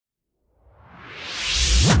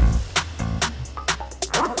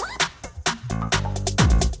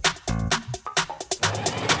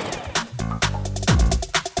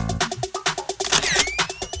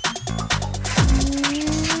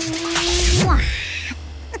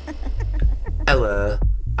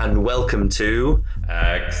and welcome to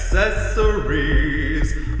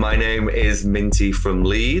Accessories. My name is Minty from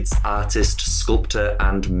Leeds, artist, sculptor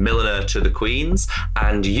and milliner to the Queens,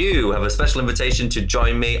 and you have a special invitation to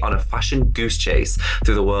join me on a fashion goose chase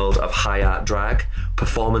through the world of high art drag,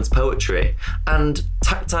 performance poetry and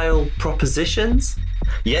tactile propositions.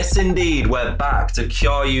 Yes, indeed, we're back to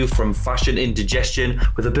cure you from fashion indigestion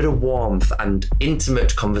with a bit of warmth and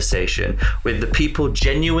intimate conversation with the people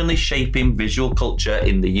genuinely shaping visual culture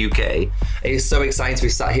in the UK. It is so exciting to be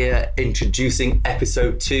sat here introducing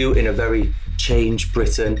episode 2 in a very changed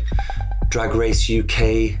Britain. Drag Race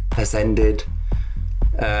UK has ended.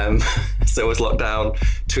 So has lockdown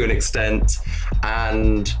to an extent,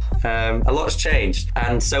 and a lot's changed,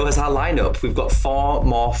 and so has our lineup. We've got 4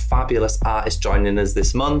 more fabulous artists joining us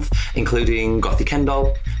this month, including Gothy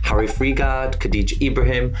Kendall, Harry Freegard, Khadija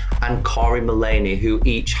Ibrahim and Corey Mullaney, who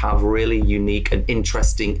each have really unique and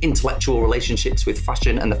interesting intellectual relationships with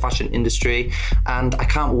fashion and the fashion industry, and I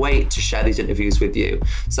can't wait to share these interviews with you.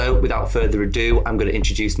 So without further ado, I'm going to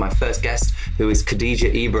introduce my first guest, who is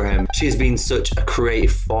Khadija Ibrahim. She has been such a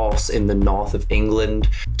creative force in the north of England,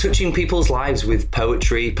 touching people's lives with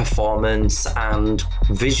poetry, performance and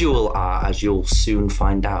visual art, as you'll soon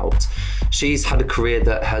find out. She's had a career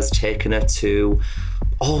that has taken her to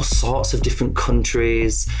all sorts of different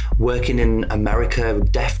countries, working in America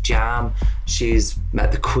with Def Jam. She's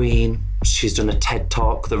met the Queen. She's done a TED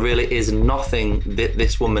Talk. There really is nothing that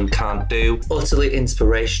this woman can't do. Utterly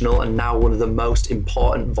inspirational and now one of the most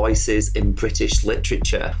important voices in British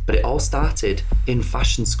literature. But it all started in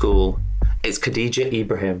fashion school. It's Khadija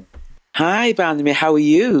Ibrahim. Hi, Barnaby. How are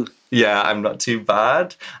you? Yeah, I'm not too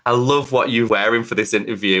bad. I love what you're wearing for this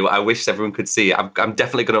interview. I wish everyone could see it. I'm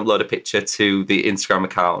definitely going to upload a picture to the Instagram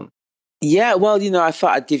account. Yeah, well, I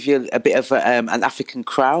thought I'd give you a bit of an African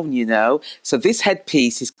crown, So this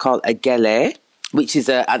headpiece is called a gele, which is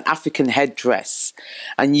an African headdress.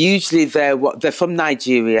 And usually they're from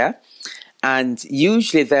Nigeria. And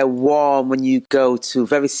usually they're worn when you go to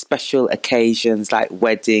very special occasions like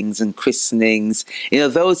weddings and christenings,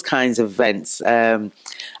 those kinds of events. And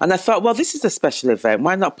I thought, well, this is a special event.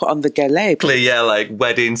 Why not put on the gele? Yeah, like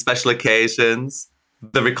wedding, special occasions.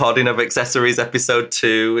 The recording of Accessories episode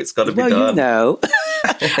 2, it's got to be done.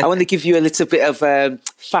 I want to give you a little bit of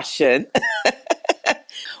fashion.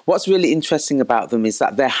 What's really interesting about them is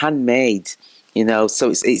that they're handmade, so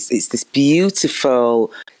it's this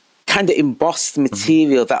beautiful kind of embossed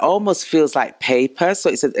material that almost feels like paper. So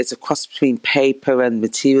it's a cross between paper and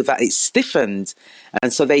material that it's stiffened.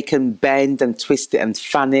 And so they can bend and twist it and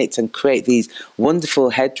fan it and create these wonderful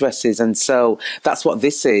headdresses. And so that's what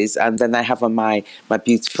this is. And then I have on my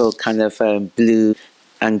beautiful kind of blue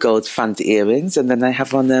and gold fanned earrings. And then I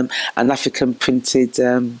have on an African printed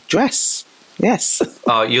dress. Yes.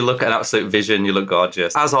 Oh, you look an absolute vision. You look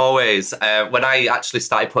gorgeous. As always, when I actually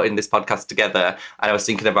started putting this podcast together and I was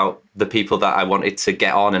thinking about the people that I wanted to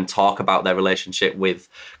get on and talk about their relationship with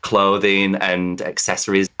clothing and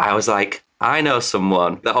accessories, I was like, I know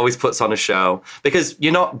someone that always puts on a show, because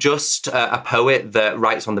you're not just a poet that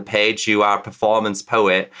writes on the page, you are a performance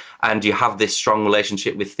poet and you have this strong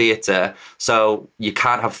relationship with theatre. So you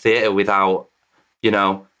can't have theatre without,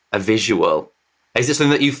 a visual. Is it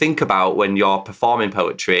something that you think about when you're performing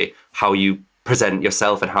poetry, how you present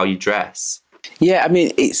yourself and how you dress? Yeah, I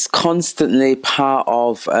mean, it's constantly part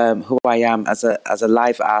of who I am as a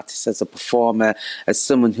live artist, as a performer, as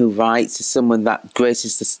someone who writes, as someone that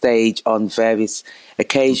graces the stage on various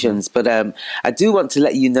occasions. But I do want to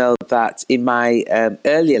let you know that in my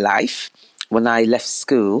earlier life, when I left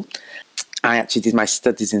school, I actually did my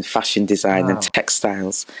studies in fashion design and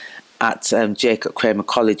textiles at Jacob Kramer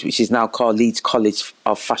College, which is now called Leeds College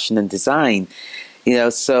of Fashion and Design.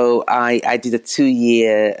 So I did a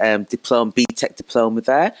 2-year BTEC diploma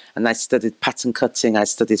there, and I studied pattern cutting, I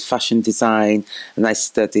studied fashion design, and I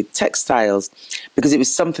studied textiles, because it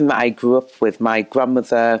was something that I grew up with. My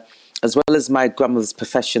grandmother, as well as my grandmother's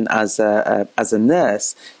profession as a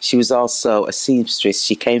nurse, she was also a seamstress.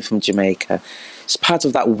 She came from Jamaica. She's part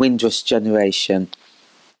of that Windrush generation.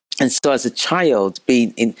 And so as a child,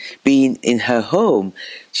 being in her home,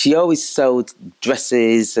 she always sewed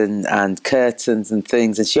dresses and curtains and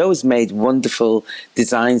things. And she always made wonderful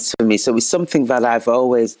designs for me. So it was something that I've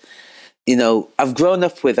always, I've grown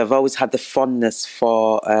up with. I've always had the fondness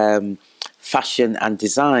for fashion and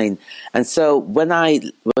design. And so when I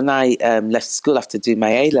left school after doing my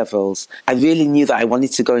A-levels, I really knew that I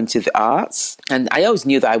wanted to go into the arts. And I always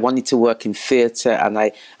knew that I wanted to work in theatre, and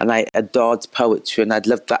I adored poetry, and I'd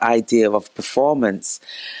loved the idea of performance.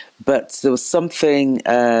 But there was something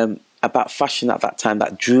about fashion at that time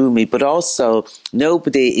that drew me, but also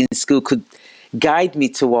nobody in school could guide me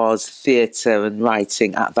towards theatre and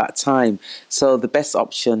writing at that time. So the best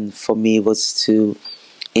option for me was to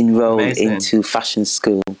enroll into fashion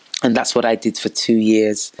school. And that's what I did for 2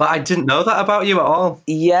 years. But I didn't know that about you at all.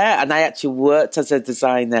 Yeah, and I actually worked as a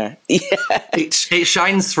designer. Yeah, it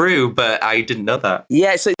shines through, but I didn't know that.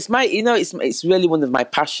 Yeah, so it's my, it's really one of my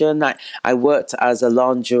passion. I worked as a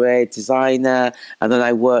lingerie designer, and then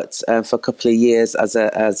I worked for a couple of years as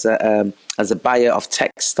a buyer of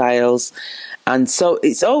textiles, and so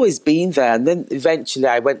it's always been there. And then eventually,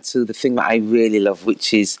 I went to the thing that I really love,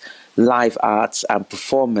 which is live arts and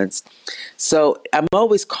performance. So I'm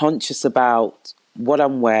always conscious about what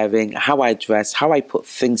I'm wearing, how I dress, how I put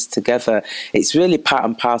things together. It's really part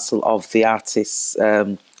and parcel of the artist's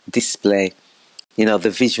display.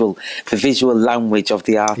 The visual language of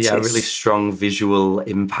the artist. Yeah, really strong visual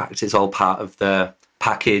impact. It's all part of the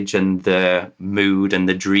package and the mood and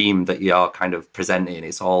the dream that you're kind of presenting.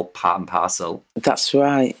 It's all part and parcel. That's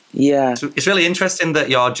right, yeah. So it's really interesting that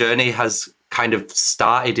your journey has kind of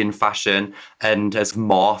started in fashion and has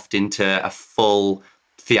morphed into a full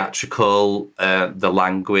theatrical, the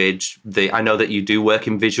language. I know that you do work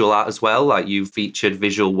in visual art as well. Like you featured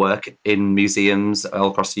visual work in museums all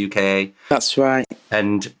across the UK. That's right.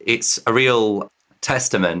 And it's a real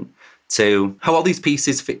testament to how all these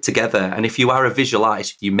pieces fit together. And if you are a visual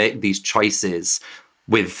artist, you make these choices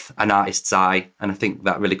with an artist's eye. And I think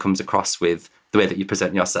that really comes across with the way that you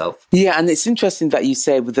present yourself. Yeah, and it's interesting that you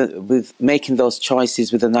say with making those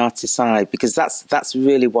choices with an artist's eye, because that's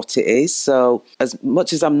really what it is. So as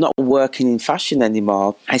much as I'm not working in fashion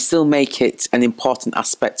anymore, I still make it an important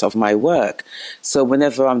aspect of my work. So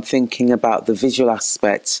whenever I'm thinking about the visual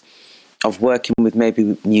aspect of working with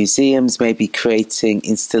maybe museums, maybe creating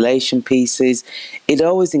installation pieces, it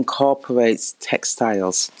always incorporates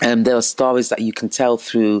textiles. And there are stories that you can tell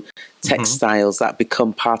through textiles that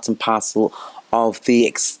become part and parcel of the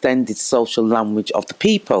extended social language of the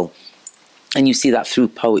people. And you see that through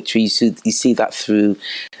poetry, you see that through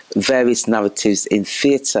various narratives in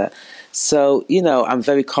theatre. So, I'm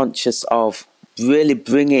very conscious of really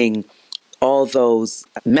bringing all those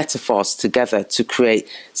metaphors together to create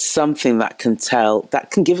something that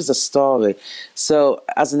can give us a story. So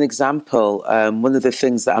as an example, one of the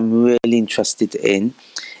things that I'm really interested in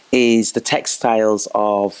is the textiles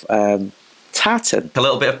of tartan. A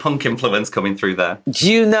little bit of punk influence coming through there.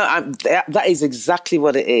 That is exactly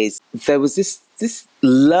what it is. There was this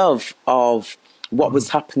love of what was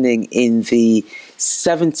happening in the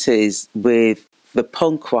 70s with the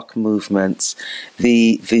punk rock movement,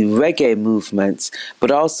 the reggae movement,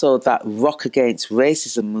 but also that rock against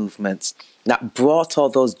racism movement that brought all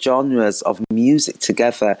those genres of music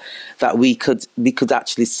together, that we could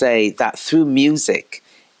actually say that through music,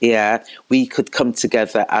 we could come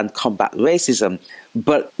together and combat racism.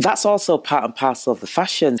 But that's also part and parcel of the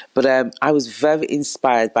fashion. But I was very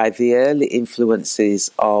inspired by the early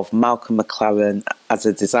influences of Malcolm McLaren as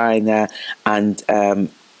a designer,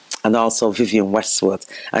 and also Vivienne Westwood.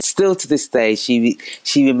 And still to this day, she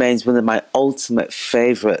remains one of my ultimate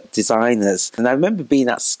favourite designers. And I remember being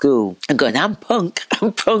at school and going, I'm punk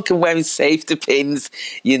and wearing safety pins,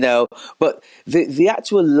 But the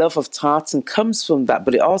actual love of tartan comes from that,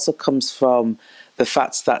 but it also comes from the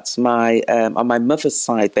fact that on my mother's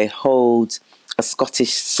side, they hold a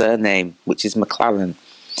Scottish surname, which is McLaren.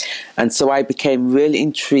 And so I became really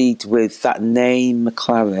intrigued with that name,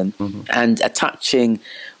 McLaren, and attaching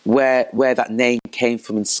where that name came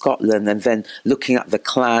from in Scotland, and then looking at the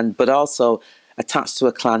clan, but also attached to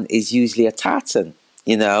a clan is usually a tartan,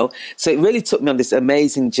 So it really took me on this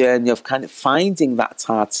amazing journey of kind of finding that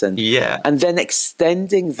tartan, and then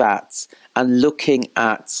extending that and looking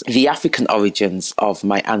at the African origins of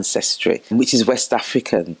my ancestry, which is West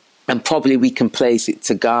African. And probably we can place it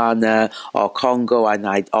to Ghana or Congo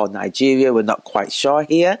or Nigeria. We're not quite sure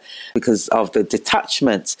here because of the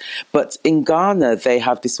detachment. But in Ghana, they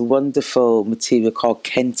have this wonderful material called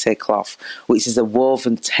kente cloth, which is a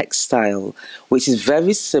woven textile, which is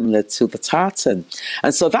very similar to the tartan.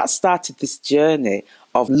 And so that started this journey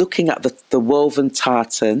of looking at the woven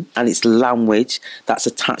tartan and its language that's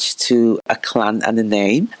attached to a clan and a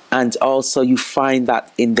name. And also you find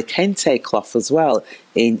that in the kente cloth as well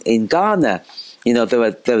in Ghana. There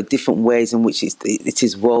are different ways in which it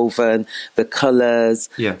is woven, the colours,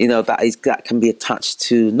 that can be attached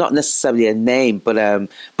to not necessarily a name, but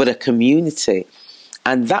a community.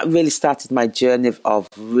 And that really started my journey of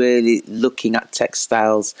really looking at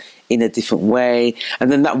textiles in a different way.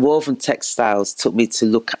 And then that woven textiles took me to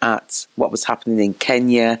look at what was happening in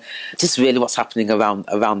Kenya, just really what's happening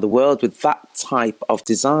around the world with that type of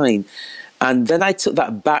design. And then I took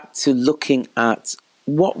that back to looking at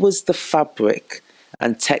what was the fabric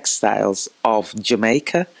and textiles of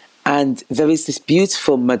Jamaica? And there is this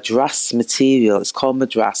beautiful madras material, it's called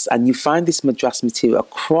madras, and you find this madras material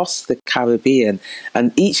across the Caribbean,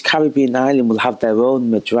 and each Caribbean island will have their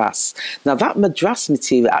own madras. Now, that madras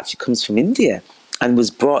material actually comes from India and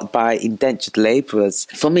was brought by indentured labourers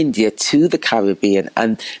from India to the Caribbean,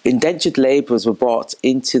 and indentured labourers were brought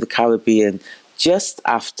into the Caribbean just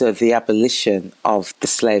after the abolition of the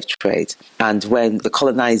slave trade and when the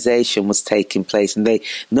colonisation was taking place, and they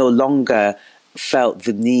no longer felt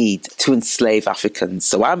the need to enslave Africans.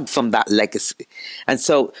 So I'm from that legacy. And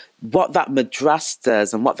so what that madras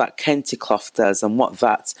does and what that kente cloth does and what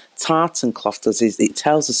that tartan cloth does is it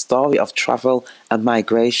tells a story of travel and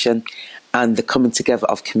migration and the coming together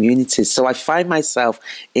of communities. So I find myself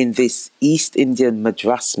in this East Indian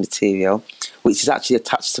madras material, which is actually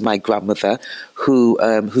attached to my grandmother,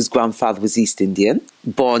 whose grandfather was East Indian,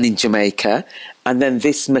 born in Jamaica. And then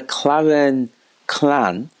this McLaren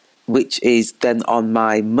clan, which is then on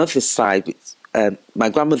my mother's side. My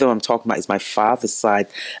grandmother I'm talking about is my father's side.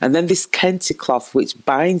 And then this kente cloth, which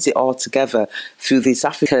binds it all together through this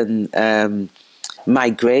African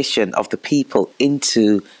migration of the people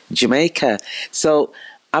into Jamaica. So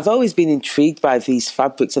I've always been intrigued by these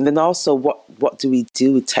fabrics. And then also, what do we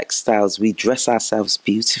do with textiles? We dress ourselves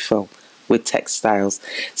beautiful with textiles.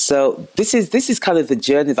 So this is kind of the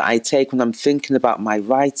journey that I take when I'm thinking about my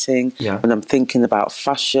writing, when I'm thinking about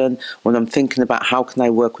fashion, when I'm thinking about how can I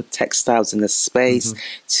work with textiles in a space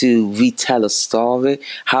to retell a story.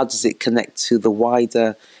 How does it connect to the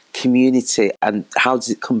wider community, and how does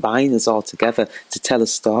it combine us all together to tell a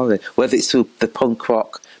story, whether it's through the punk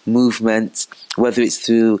rock movement, whether it's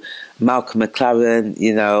through Malcolm McLaren,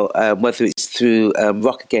 whether it's through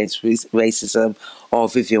Rock Against Racism or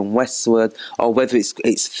Vivienne Westwood, or whether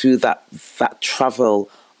it's through that travel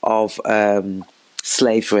of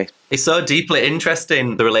slavery. It's so deeply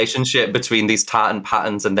interesting, the relationship between these tartan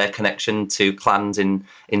patterns and their connection to clans in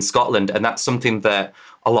Scotland. And that's something that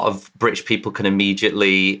a lot of British people can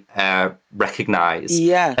immediately recognise.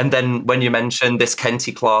 Yeah. And then when you mention this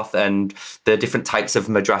kente cloth and the different types of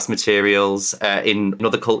madras materials in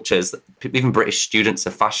other cultures, even British students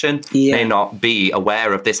of fashion may not be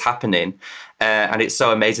aware of this happening. And it's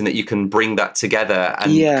so amazing that you can bring that together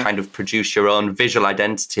and kind of produce your own visual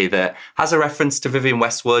identity that has a reference to Vivienne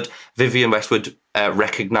Westwood. Vivienne Westwood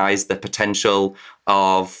recognised the potential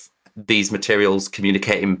of these materials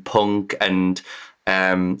communicating punk and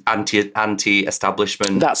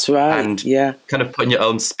anti-establishment. That's right. And kind of putting your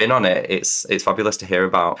own spin on it. It's fabulous to hear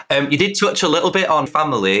about. You did touch a little bit on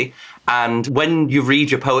family, and when you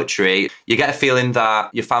read your poetry, you get a feeling that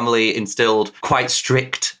your family instilled quite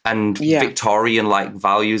strict and Victorian-like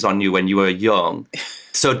values on you when you were young.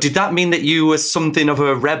 So did that mean that you were something of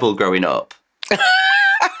a rebel growing up?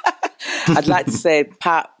 I'd like to say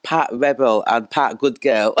part rebel and part good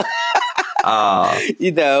girl.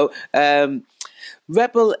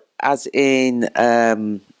 Rebel as in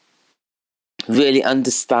really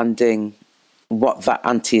understanding what that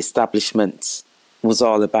anti-establishment was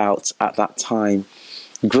all about at that time.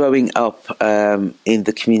 Growing up in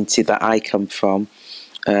the community that I come from,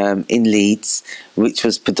 in Leeds, which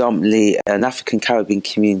was predominantly an African Caribbean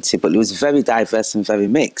community, but it was very diverse and very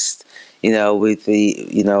mixed. You had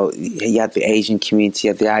the Asian community,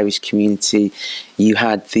 you had the Irish community, you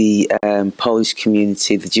had the Polish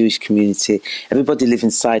community, the Jewish community, everybody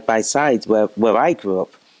living side by side where I grew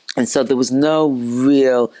up. And so there was no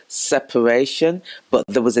real separation, but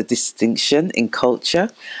there was a distinction in culture.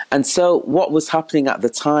 And so what was happening at the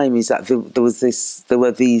time is that there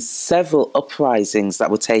were these several uprisings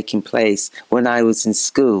that were taking place when I was in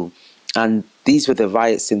school. And these were the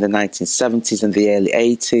riots in the 1970s and the early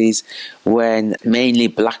 80s, when mainly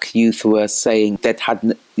black youth were saying they'd had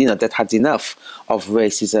enough of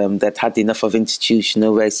racism, they'd had enough of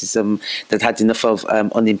institutional racism, they'd had enough of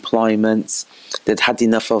unemployment, they'd had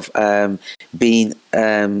enough of being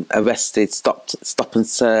arrested, stop and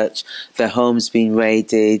search, their homes being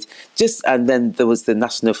raided. And then there was the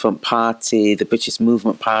National Front Party, the British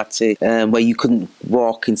Movement Party, where you couldn't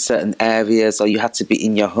walk in certain areas or you had to be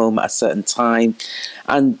in your home at a certain time.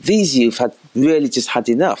 And these youth had really just had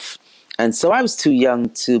enough. And so I was too young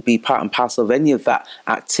to be part and parcel of any of that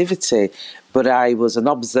activity, but I was an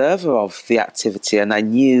observer of the activity, and I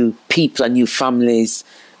knew people, I knew families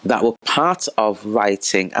that were part of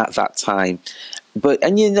writing at that time.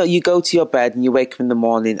 And you go to your bed and you wake up in the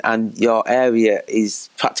morning and your area is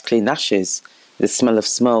practically in ashes. The smell of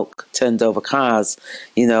smoke, turned over cars,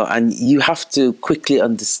 and you have to quickly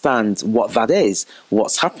understand what that is,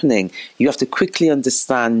 what's happening. You have to quickly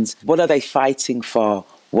understand, what are they fighting for?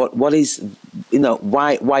 What is,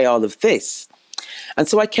 why all of this? And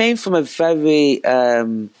so I came from a very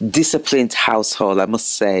disciplined household, I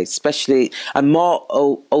must say, especially, and more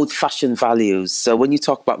old-fashioned values. So when you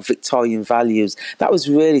talk about Victorian values, that was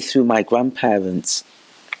really through my grandparents.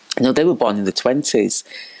 They were born in the 20s.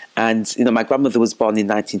 And, my grandmother was born in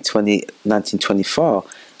 1924.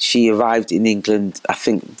 She arrived in England, I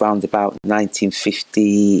think, around about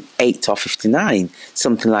 1958 or 59,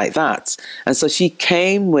 something like that. And so she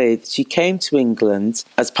came to England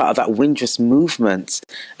as part of that Windrush movement.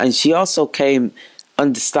 And she also came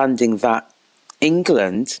understanding that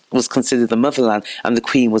England was considered the motherland and the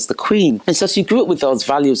Queen was the Queen. And so she grew up with those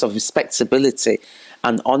values of respectability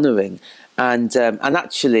and honouring and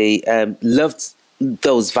actually loved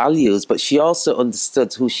those values, but she also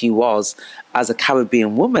understood who she was as a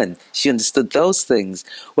Caribbean woman. She understood those things.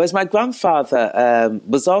 Whereas my grandfather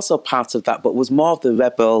was also part of that, but was more of the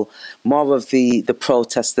rebel, more of the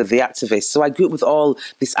protester, the activist. So I grew up with all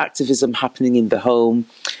this activism happening in the home,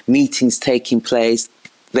 meetings taking place.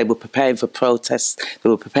 They were preparing for protests. They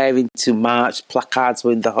were preparing to march. Placards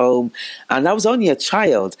were in the home. And I was only a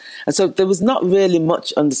child. And so there was not really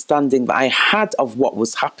much understanding that I had of what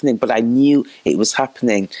was happening, but I knew it was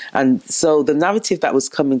happening. And so the narrative that was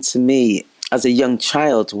coming to me as a young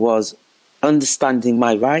child was understanding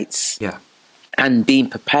my rights. Yeah. And being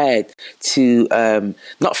prepared to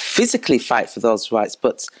not physically fight for those rights,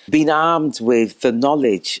 but being armed with the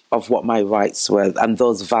knowledge of what my rights were and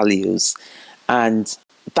those values. And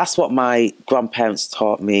that's what my grandparents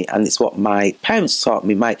taught me, and it's what my parents taught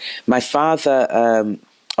me. My father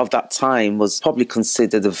of that time was probably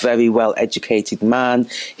considered a very well-educated man.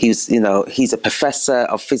 He's a professor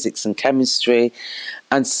of physics and chemistry,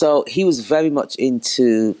 and so he was very much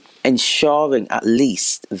into ensuring, at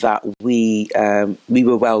least, that we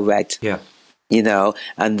were well read. Yeah.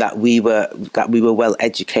 And that we were well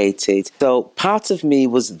educated. So part of me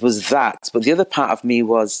was that, but the other part of me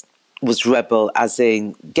was rebel, as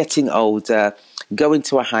in getting older, going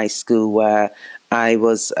to a high school where I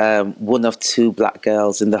was one of two black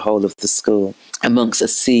girls in the whole of the school, amongst a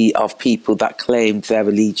sea of people that claimed their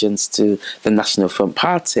allegiance to the National Front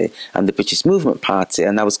Party and the British Movement Party.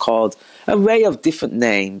 And I was called an array of different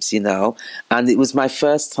names, and it was my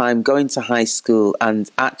first time going to high school and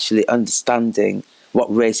actually understanding what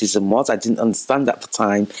racism was. I didn't understand at the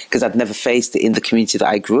time because I'd never faced it in the community that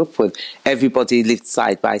I grew up with. Everybody lived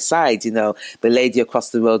side by side. The lady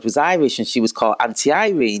across the road was Irish and she was called Auntie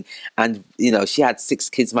Irene. And, she had 6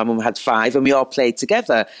 kids, my mum had 5, and we all played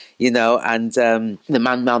together, and the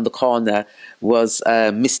man round the corner was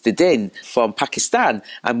Mr. Din from Pakistan,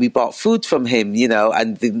 and we bought food from him,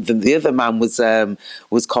 and the other man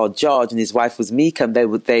was called George, and his wife was Mika, and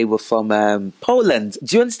they were from Poland.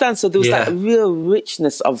 Do you understand? So there was that real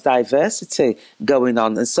richness of diversity going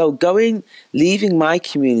on. And so leaving my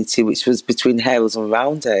community, which was between Hales and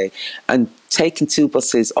Roundhay, and taking 2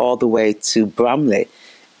 buses all the way to Bramley,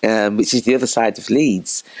 which is the other side of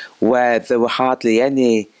Leeds, where there were hardly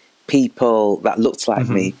any people that looked like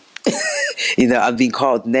me, and being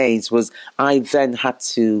called names, I then had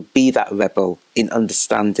to be that rebel in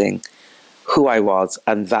understanding who I was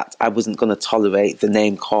and that I wasn't going to tolerate the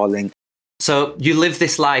name calling. So you live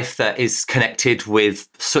this life that is connected with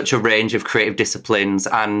such a range of creative disciplines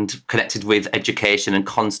and connected with education and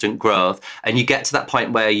constant growth. And you get to that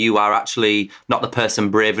point where you are actually not the person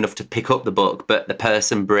brave enough to pick up the book, but the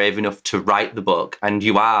person brave enough to write the book. And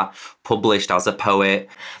you are published as a poet.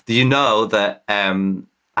 Do you know that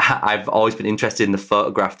I've always been interested in the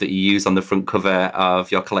photograph that you use on the front cover of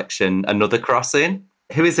your collection, Another Crossing?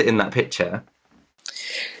 Who is it in that picture?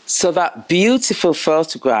 So that beautiful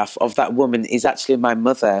photograph of that woman is actually my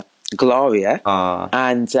mother, Gloria.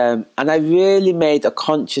 And I really made a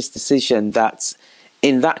conscious decision that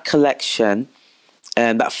in that collection,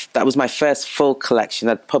 that was my first full collection.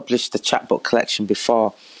 I'd published the chapbook collection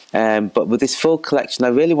before. But with this full collection, I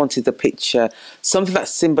really wanted the picture, something that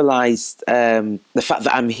symbolised the fact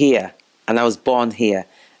that I'm here and I was born here.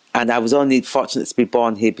 And I was only fortunate to be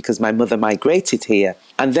born here because my mother migrated here.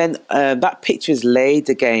 And then that picture is laid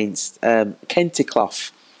against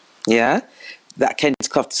Kenticlough, that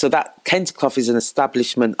Kenticlough. So that Kenticlough is an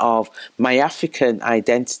establishment of my African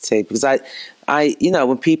identity, because I,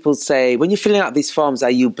 when people say, when you're filling out these forms,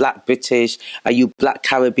 are you Black British? Are you Black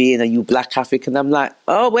Caribbean? Are you Black African? I'm like,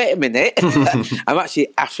 oh, wait a minute. I'm actually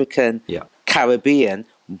African Caribbean,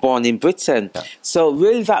 born in Britain. Yeah. So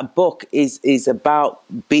really that book is about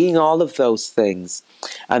being all of those things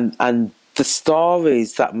and the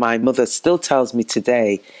stories that my mother still tells me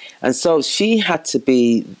today. And so she had to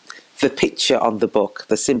be the picture on the book,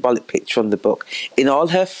 the symbolic picture on the book, in all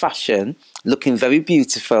her fashion, looking very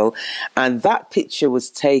beautiful. And that picture was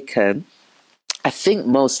taken, I think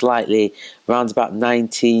most likely around about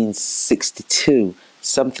 1962,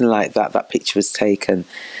 something like that. That picture was taken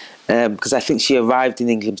because I think she arrived in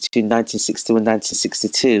England between 1960 and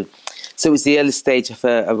 1962. So it was the early stage of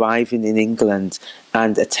her arriving in England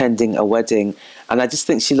and attending a wedding. And I just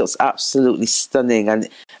think she looks absolutely stunning. And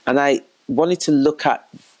I wanted to look at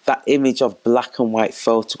that image of black and white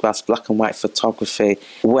photographs, black and white photography,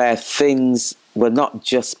 where things were not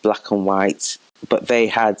just black and white, but they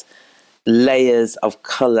had layers of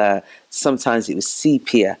colour. Sometimes it was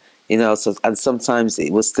sepia, and sometimes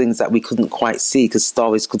it was things that we couldn't quite see because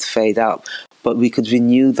stories could fade out. But we could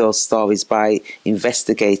renew those stories by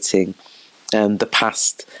investigating the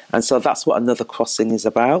past. And so that's what Another Crossing is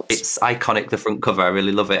about. It's iconic, the front cover. I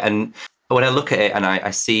really love it. And when I look at it and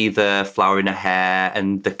I see the flower in her hair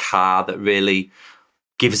and the car that really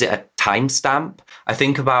gives it a timestamp, I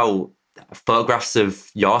think about photographs of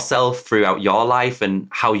yourself throughout your life and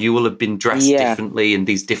how you will have been dressed differently in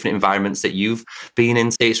these different environments that you've been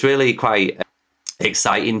in. It's really quite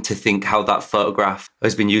exciting to think how that photograph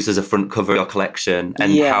has been used as a front cover of your collection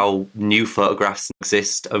and how new photographs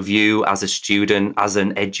exist of you as a student, as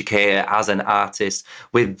an educator, as an artist,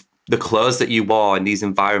 with the clothes that you wore in these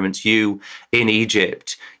environments, you in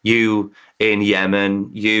Egypt, you in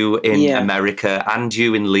Yemen, you in America, and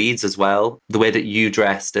you in Leeds as well, the way that you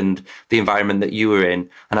dressed and the environment that you were in.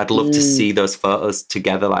 And I'd love to see those photos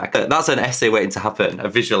together. Like that's an essay waiting to happen, a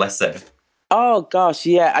visual essay. Oh, gosh,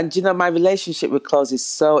 yeah. And, my relationship with clothes is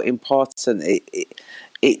so important.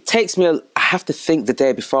 It takes me, I have to think the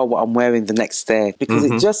day before what I'm wearing the next day because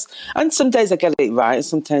it just, and some days I get it right and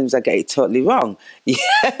sometimes I get it totally wrong.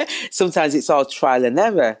 Yeah. Sometimes it's all trial and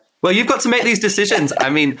error. Well, you've got to make these decisions. I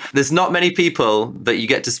mean, there's not many people that you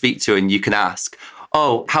get to speak to and you can ask,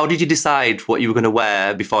 oh, how did you decide what you were going to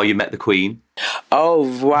wear before you met the Queen? Oh,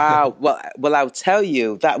 wow. Well, I'll tell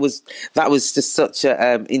you, that was just such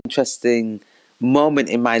an interesting moment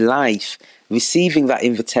in my life, receiving that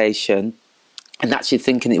invitation and actually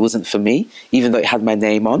thinking it wasn't for me, even though it had my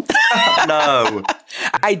name on. No.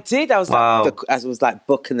 I did. I was like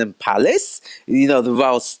Buckingham Palace, the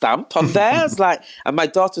royal stamp on there. I was like, and my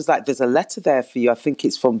daughter was like, there's a letter there for you. I think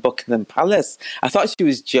it's from Buckingham Palace. I thought she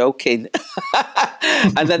was joking.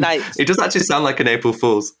 And then it does actually sound like an April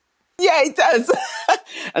Fool's. Yeah, it does.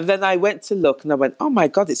 And then I went to look and I went, oh my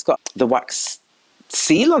God, it's got the wax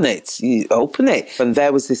seal on it. You open it. And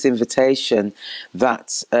there was this invitation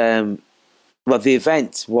that, the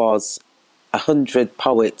event was 100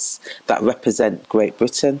 poets that represent Great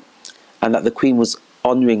Britain and that the Queen was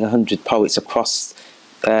honouring 100 poets across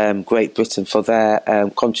Great Britain for their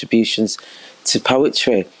contributions to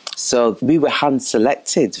poetry. So we were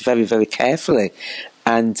hand-selected very, very carefully.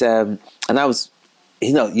 And I was,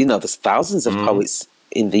 there's thousands of poets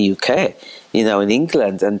in the UK, in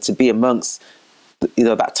England, and to be amongst,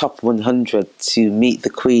 that top 100 to meet the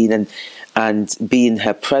Queen and be in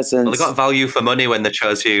her presence. Well, they got value for money when they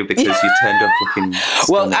chose you because you turned up looking stunning.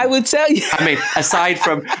 Well, I would tell you. I mean, aside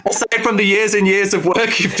from the years and years of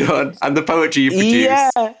work you've done and the poetry you've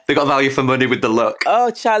produced, they got value for money with the look.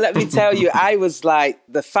 Oh, child, let me tell you, I was like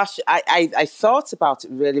the fashion. I thought about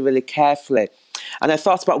it really, really carefully. And I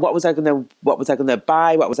thought about what was I gonna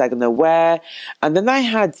buy, what was I gonna wear, and then I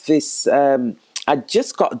had this. I'd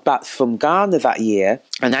just got back from Ghana that year,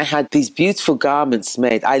 and I had these beautiful garments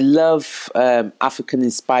made. I love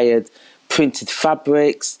African-inspired printed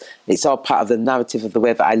fabrics. It's all part of the narrative of the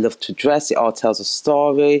way that I love to dress. It all tells a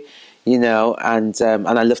story, and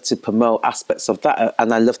I love to promote aspects of that,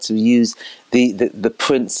 and I love to use the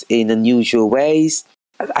prints in unusual ways.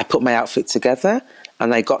 I put my outfit together,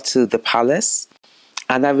 and I got to the palace.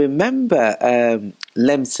 And I remember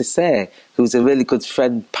Lem Sese, who's a really good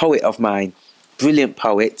friend, poet of mine, brilliant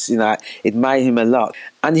poet, I admire him a lot.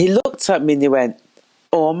 And he looked at me and he went,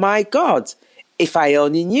 oh my God, if I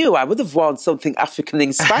only knew, I would have worn something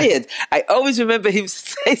African-inspired. I always remember him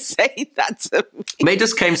saying that to me. It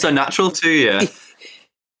just came so natural to you.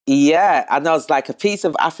 Yeah, and I was like, a piece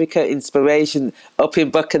of Africa inspiration up in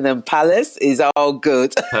Buckingham Palace is all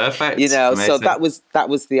good. Perfect. So Amazing. that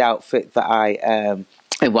was the outfit that I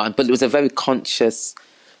won. But it was a very conscious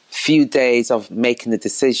few days of making the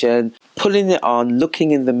decision, putting it on,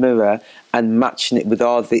 looking in the mirror and matching it with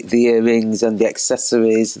all the earrings and the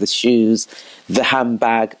accessories, the shoes, the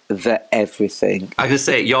handbag, the everything. I can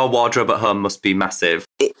say your wardrobe at home must be massive.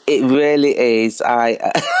 It really is. I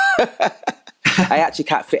actually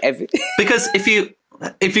can't fit everything. Because if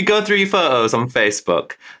you go through your photos on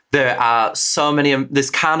Facebook, There are so many, there's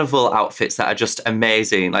carnival outfits that are just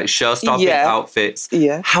amazing, like show-stopping outfits.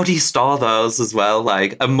 Yeah. How do you store those as well?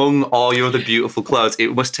 Like, among all your other beautiful clothes,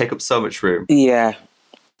 it must take up so much room. Yeah.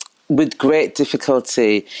 With great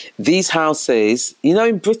difficulty. These houses, you know,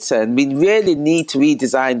 in Britain, we really need to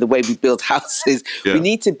redesign the way we build houses. Yeah. We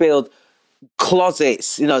need to build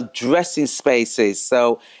closets, you know, dressing spaces.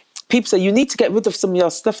 So people say, you need to get rid of some of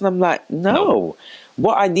your stuff. And I'm like, no.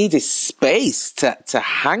 What I need is space to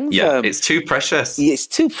hang them. It's too precious. It's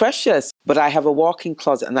too precious. But I have a walk-in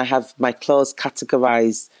closet and I have my clothes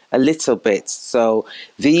categorized a little bit. So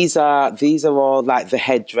these are all like the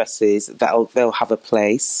headdresses they'll have a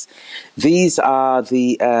place. These are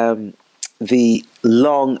the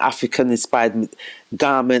long African-inspired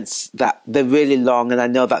garments that they're really long, and I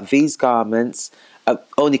know that these garments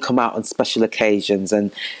only come out on special occasions,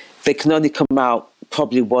 and they can only come out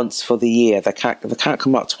probably once for the year. They can't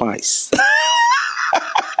come out twice.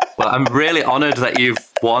 Well, I'm really honoured that you've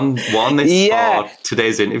won this for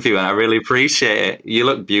today's interview, and I really appreciate it. You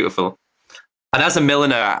look beautiful. And as a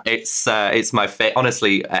milliner, it's my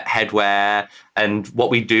honestly, headwear and what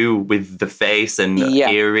we do with the face and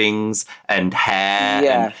earrings and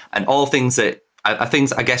hair and all things that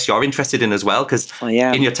things I guess you're interested in as well, because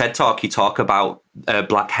in your TED Talk you talk about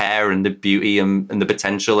black hair and the beauty and the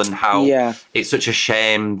potential, and how it's such a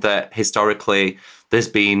shame that historically there's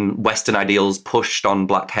been Western ideals pushed on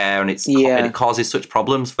black hair, and it causes such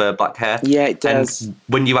problems for black hair. Yeah, it does. And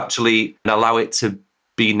when you actually allow it to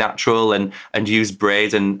be natural and use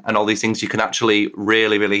braids and all these things, you can actually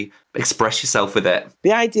really, really express yourself with it.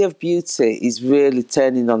 The idea of beauty is really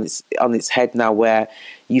turning on its head now, where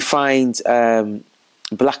you find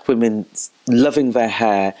black women loving their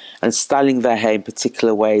hair and styling their hair in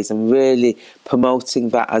particular ways and really promoting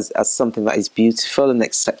that as something that is beautiful and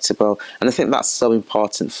acceptable. And I think that's so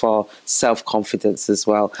important for self-confidence as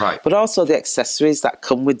well. Right. But also the accessories that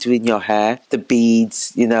come with doing your hair, the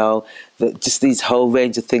beads, you know, just these whole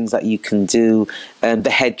range of things that you can do, and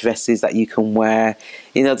the headdresses that you can wear.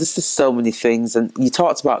 You know, there's just so many things. And you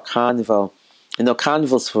talked about carnival. You know,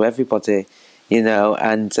 carnival's for everybody. You know,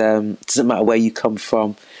 and it doesn't matter where you come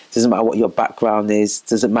from, doesn't matter what your background is,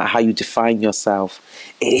 doesn't matter how you define yourself.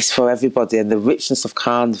 It is for everybody, and the richness of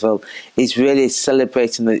carnival is really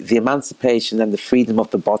celebrating the emancipation and the freedom of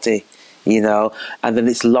the body, you know, and then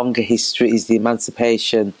its longer history is the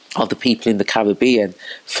emancipation of the people in the Caribbean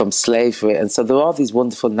from slavery. And so there are all these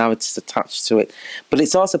wonderful narratives attached to it. But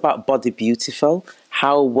it's also about body beautiful,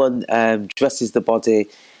 how one dresses the body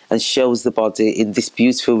and shows the body in this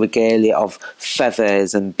beautiful regalia of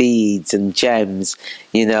feathers and beads and gems,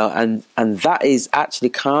 you know, and that is actually,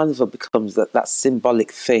 carnival becomes that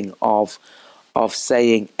symbolic thing of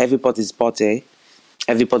saying everybody's body,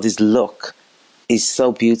 everybody's look is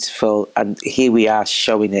so beautiful, and here we are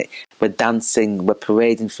showing it. We're dancing, we're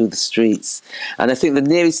parading through the streets. And I think the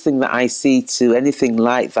nearest thing that I see to anything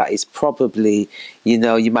like that is probably, you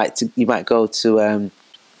know, you might go to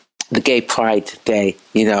the Gay Pride Day,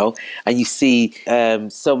 you know, and you see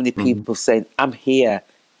so many people saying, I'm here,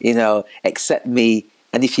 you know, accept me.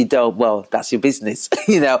 And if you don't, well, that's your business,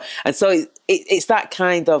 you know. And so it's that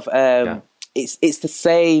kind of, it's the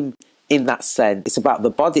same in that sense. It's about the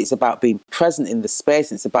body, it's about being present in the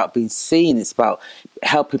space, it's about being seen, it's about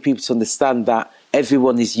helping people to understand that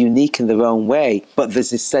everyone is unique in their own way, but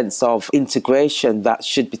there's this sense of integration that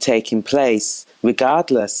should be taking place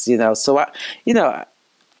regardless, you know. So,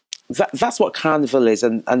 that's what carnival is,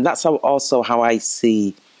 and that's also how I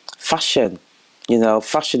see fashion. You know,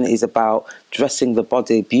 fashion is about dressing the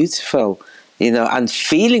body beautiful, you know, and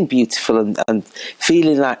feeling beautiful and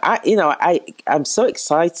feeling like, I'm so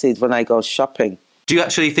excited when I go shopping. Do you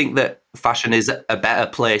actually think that fashion is a better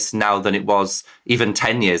place now than it was even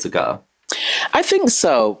 10 years ago? I think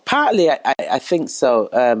so. Partly, I think so.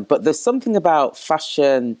 But there's something about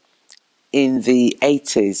fashion in the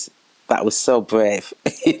 80s that was so brave,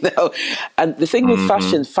 you know. And the thing with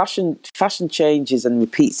fashion changes and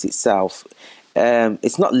repeats itself.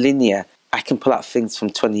 It's not linear. I can pull out things from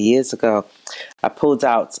 20 years ago. My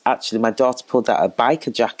daughter pulled out a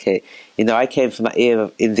biker jacket. You know, I came from that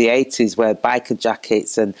era in the 80s where biker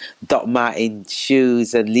jackets and Doc Martin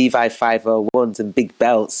shoes and Levi 501s and big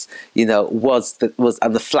belts, you know,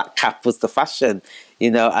 and the flat cap was the fashion,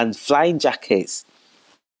 you know, and flying jackets.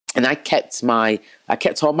 And I kept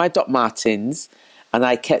all my Doc Martens, and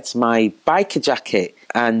I kept my biker jacket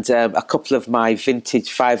and a couple of my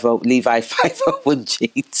vintage Levi 501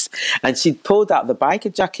 jeans. And she pulled out the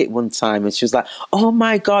biker jacket one time and she was like, oh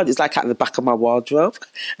my God, it's like at the back of my wardrobe.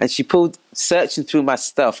 And she searching through my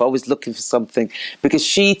stuff, always looking for something, because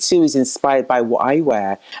she too is inspired by what I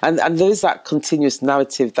wear. And there is that continuous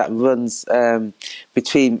narrative that runs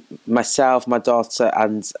between myself, my daughter,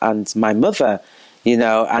 and my mother, you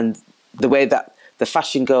know, and the way that the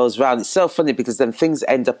fashion goes round. It's so funny because then things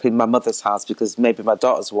end up in my mother's house because maybe my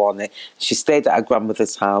daughter's worn it. She stayed at her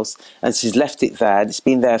grandmother's house and she's left it there. And it's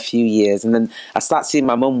been there a few years. And then I start seeing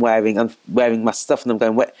my mum wearing my stuff and I'm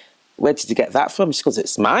going, where did you get that from? She goes,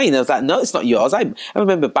 it's mine. I was like, no, it's not yours. I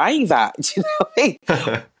remember buying that. Do you know what I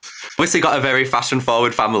mean? We've still got a very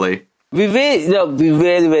fashion-forward family. We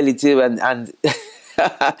really, really do. And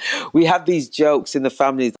we have these jokes in the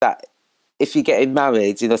family that if you're getting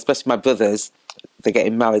married, you know, especially my brothers, they're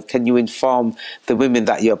getting married, can you inform the women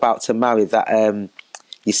that you're about to marry that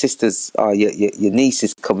your sisters or your niece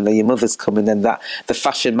is coming or your mother's coming and that the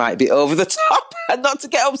fashion might be over the top and not to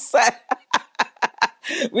get upset?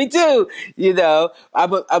 We do, you know,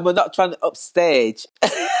 and we're not trying to upstage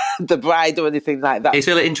the bride or anything like that. It's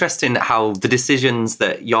really interesting how the decisions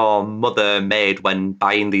that your mother made when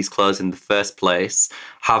buying these clothes in the first place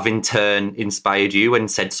have in turn inspired you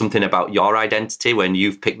and said something about your identity when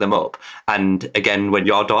you've picked them up. And again, when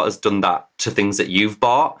your daughter's done that to things that you've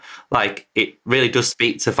bought, like it really does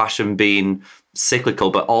speak to fashion being cyclical,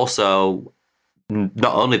 but also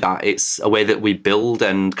not only that, it's a way that we build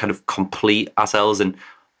and kind of complete ourselves and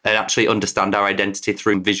actually understand our identity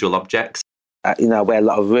through visual objects. You know, I wear a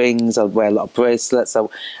lot of rings, I wear a lot of bracelets, I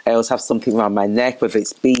always have something around my neck, whether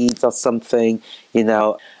it's beads or something. You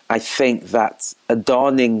know, I think that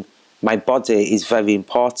adorning my body is very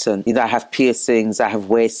important. You know, I have piercings, I have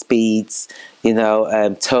waist beads, you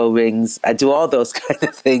know, toe rings. I do all those kind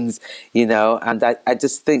of things, you know, and I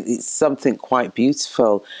just think it's something quite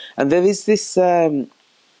beautiful. And there is this, in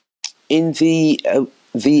the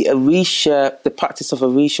Orisha, the practice of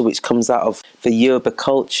Orisha, which comes out of the Yoruba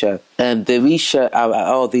culture, the Orisha are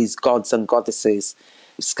all these gods and goddesses,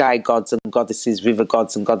 sky gods and goddesses, river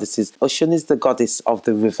gods and goddesses. Oshun is the goddess of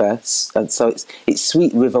the river, and so it's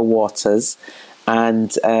sweet river waters,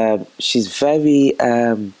 and she's very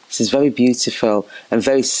beautiful and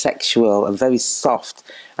very sexual and very soft,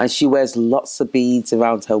 and she wears lots of beads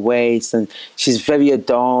around her waist, and she's very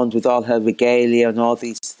adorned with all her regalia and all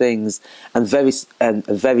these things, and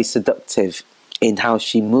very seductive in how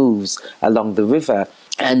she moves along the river.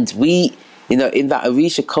 And we, you know, in that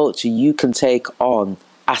Orisha culture, you can take on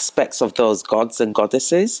aspects of those gods and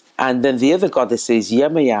goddesses. And then the other goddess is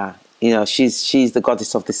Yemaya. You know, she's the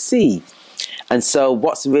goddess of the sea. And so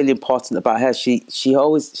what's really important about her, she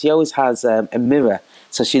always has a mirror.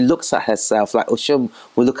 So she looks at herself, like Oshun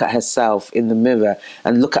will look at herself in the mirror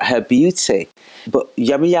and look at her beauty. But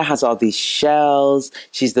Yemaya has all these shells.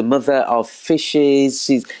 She's the mother of fishes.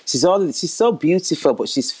 She's so beautiful, but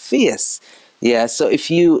she's fierce. Yeah. So if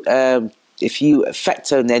you affect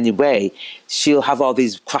her in any way, she'll have all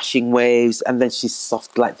these crashing waves, and then she's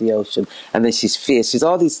soft like the ocean, and then she's fierce. She's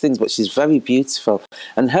all these things, but she's very beautiful.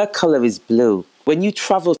 And her colour is blue. When you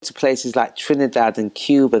travel to places like Trinidad and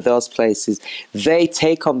Cuba, those places, they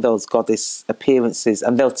take on those goddess appearances,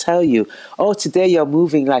 and they'll tell you, oh, today you're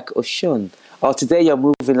moving like Oshun, or today you're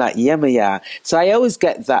moving like Yemaya. So I always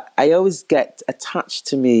get attached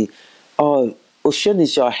to me, oh, Oshun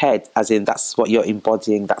is your head, as in that's what you're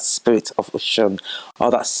embodying, that spirit of Oshun, or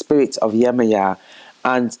that spirit of Yemaya.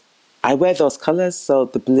 And I wear those colours, so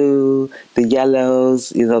the blue, the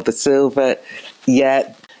yellows, you know, the silver.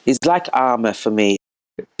 Yeah, it's like armour for me.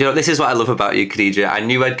 You know, this is what I love about you, Khadija. I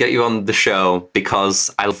knew I'd get you on the show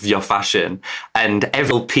because I love your fashion, and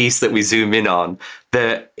every piece that we zoom in on,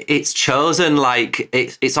 it's chosen like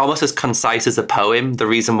it's almost as concise as a poem. The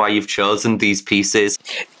reason why you've chosen these pieces.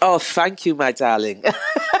 Oh, thank you, my darling.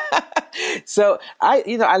 So I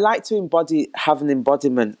like to have an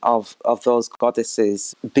embodiment of those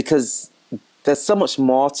goddesses, because there's so much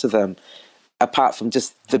more to them apart from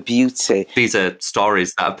just the beauty. These are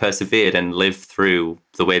stories that have persevered and lived through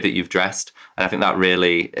the way that you've dressed. And I think that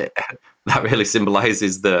really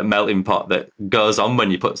symbolises the melting pot that goes on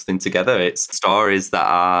when you put something together. It's stories that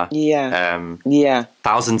are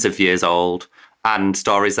thousands of years old, and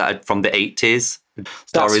stories that are from the 80s.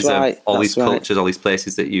 Stories of all these cultures, all these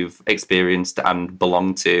places that you've experienced and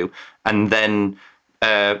belong to. And then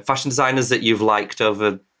fashion designers that you've liked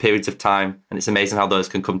over periods of time, and it's amazing how those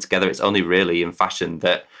can come together. It's only really in fashion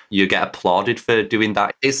that you get applauded for doing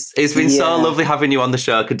that. It's been so lovely having you on the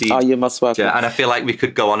show, Khadija. Oh, you're most welcome. And I feel like we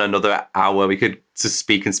could go on another hour. We could just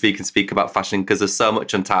speak and speak and speak about fashion because there's so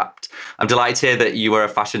much untapped. I'm delighted to hear that you were a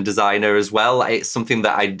fashion designer as well. It's something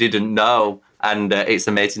that I didn't know, and it's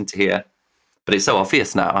amazing to hear. But it's so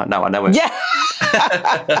obvious now. Now I know it.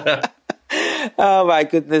 Yeah. Oh my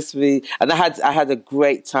goodness me. And I had a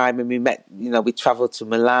great time, and we met, we traveled to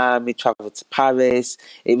Milan, we traveled to Paris.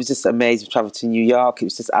 It was just amazing. We traveled to New York. It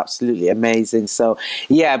was just absolutely amazing. So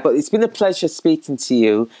yeah, but it's been a pleasure speaking to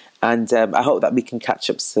you, and I hope that we can catch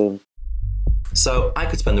up soon. So I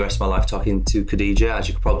could spend the rest of my life talking to Khadija. As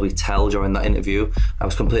you could probably tell during that interview, I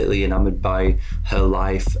was completely enamoured by her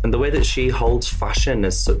life and the way that she holds fashion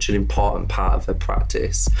as such an important part of her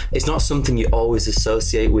practice. It's not something you always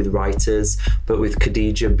associate with writers, but with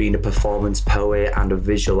Khadija being a performance poet and a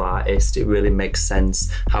visual artist, it really makes sense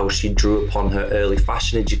how she drew upon her early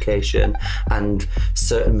fashion education and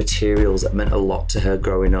certain materials that meant a lot to her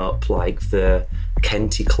growing up, like the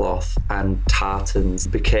Kente cloth and tartans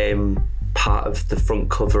became part of the front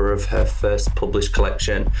cover of her first published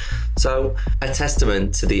collection. So a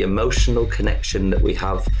testament to the emotional connection that we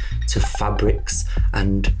have to fabrics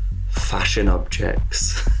and fashion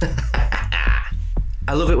objects.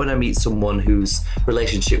 I love it when I meet someone whose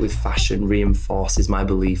relationship with fashion reinforces my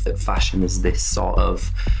belief that fashion is this sort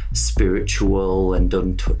of spiritual and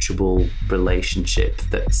untouchable relationship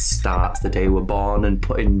that starts the day we're born and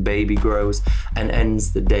put in baby grows and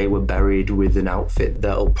ends the day we're buried with an outfit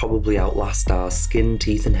that'll probably outlast our skin,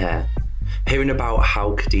 teeth and hair. Hearing about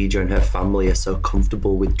how Khadija and her family are so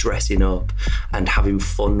comfortable with dressing up and having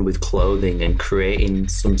fun with clothing and creating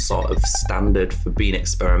some sort of standard for being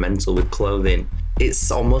experimental with clothing,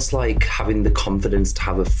 it's almost like having the confidence to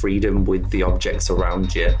have a freedom with the objects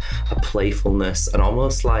around you, a playfulness, and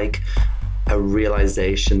almost like a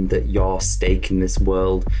realization that your stake in this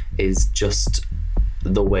world is just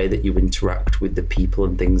the way that you interact with the people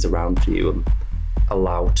and things around you and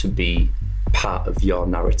allow to be part of your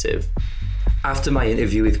narrative. After my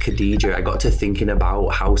interview with Khadija, I got to thinking about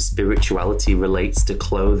how spirituality relates to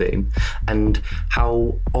clothing and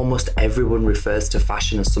how almost everyone refers to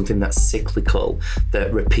fashion as something that's cyclical,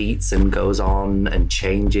 that repeats and goes on and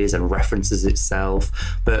changes and references itself.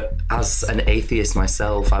 But as an atheist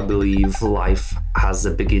myself, I believe life has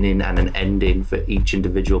a beginning and an ending for each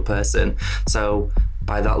individual person. So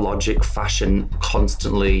by that logic, fashion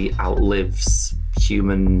constantly outlives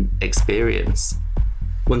human experience.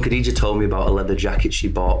 When Khadija told me about a leather jacket she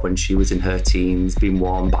bought when she was in her teens, being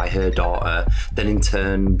worn by her daughter, then in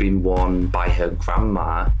turn being worn by her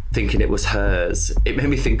grandma, thinking it was hers, it made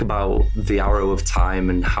me think about the arrow of time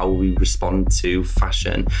and how we respond to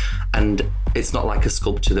fashion. And it's not like a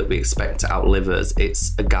sculpture that we expect to outlive us.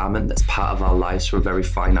 It's a garment that's part of our lives for a very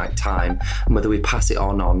finite time. And whether we pass it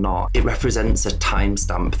on or not, it represents a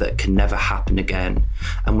timestamp that can never happen again.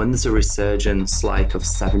 And when there's a resurgence like of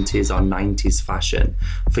 70s or 90s fashion,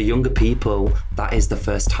 for younger people, that is the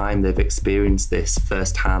first time they've experienced this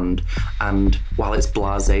firsthand. And while it's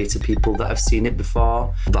blasé to people that have seen it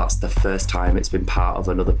before, that's the first time it's been part of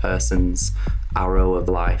another person's arrow of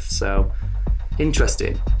life. So,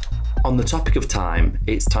 interesting. On the topic of time,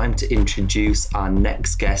 it's time to introduce our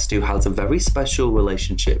next guest who has a very special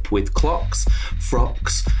relationship with clocks,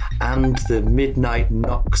 frocks, and the midnight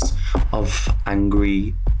knocks of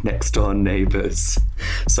angry next door neighbours.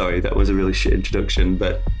 Sorry, that was a really shit introduction,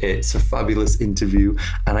 but it's a fabulous interview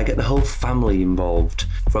and I get the whole family involved.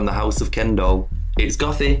 From the House of Kendall, it's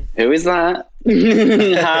Gothy. Who is that?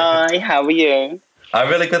 Hi, how are you? I'm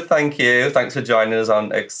really good, thank you. Thanks for joining us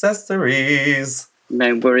on Accessories.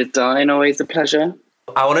 No worries, darling. Always a pleasure.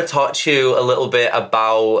 I want to talk to you a little bit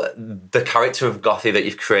about the character of Gothy that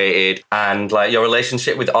you've created and like your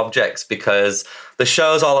relationship with objects, because the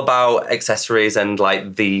show's all about accessories and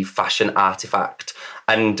like the fashion artifact.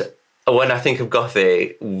 And when I think of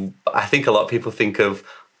Gothy, I think a lot of people think of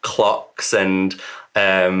clocks and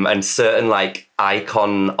certain like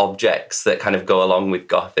icon objects that kind of go along with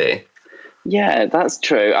Gothy. Yeah, that's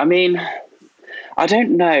true. I mean, I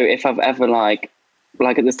don't know if I've ever like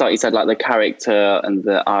at the start you said like the character and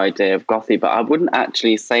the idea of Gothy, but I wouldn't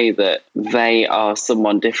actually say that they are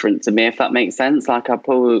someone different to me, if that makes sense. Like I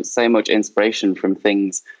pull so much inspiration from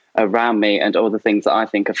things around me and all the things that I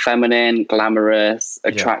think are feminine, glamorous,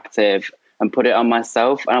 attractive, and put it on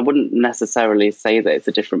myself. And I wouldn't necessarily say that it's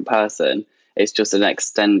a different person. It's just an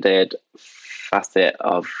extended facet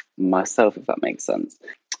of myself, if that makes sense.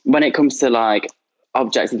 When it comes to like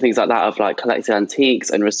objects and things like that, I've like collected antiques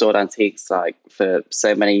and restored antiques like for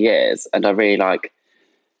so many years, and I really like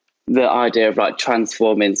the idea of like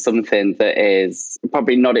transforming something that is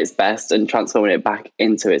probably not its best and transforming it back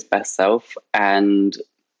into its best self. And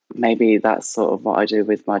maybe that's sort of what I do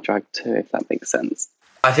with my drag too, if that makes sense.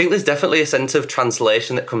 I think there's definitely a sense of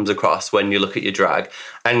translation that comes across when you look at your drag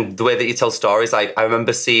and the way that you tell stories. Like, I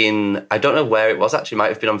remember seeing, I don't know where it was actually, it might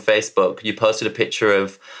have been on Facebook. You posted a picture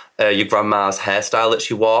of your grandma's hairstyle that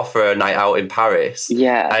she wore for a night out in Paris.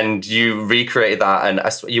 Yeah. And you recreated that, and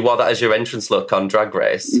you wore that as your entrance look on Drag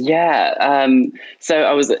Race. Yeah.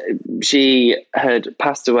 So she had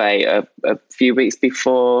passed away a few weeks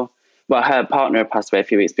before, well, her partner had passed away a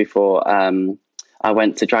few weeks before I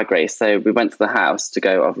went to Drag Race. So we went to the house to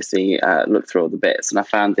go obviously look through all the bits, and I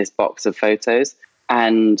found this box of photos,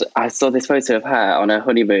 and I saw this photo of her on her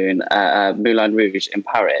honeymoon at Moulin Rouge in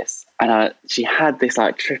Paris, and she had this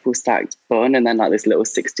like triple stacked bun and then like this little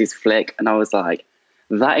 60s flick, and I was like,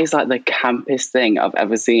 that is like the campest thing I've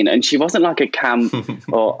ever seen. And she wasn't like a camp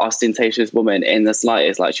or ostentatious woman in the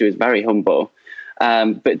slightest, like she was very humble.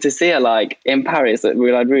 But to see her like in Paris at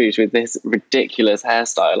Moulin Rouge with this ridiculous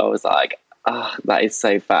hairstyle, I was like, that is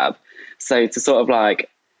so fab. So to sort of like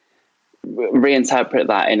reinterpret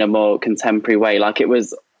that in a more contemporary way, like it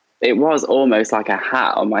was almost like a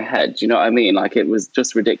hat on my head. Do you know what I mean? Like it was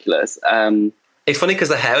just ridiculous. It's funny because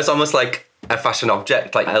the hair is almost like a fashion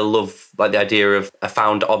object. Like I love like the idea of a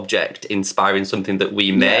found object inspiring something that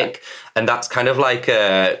we make. Yeah. And that's kind of like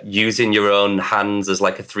using your own hands as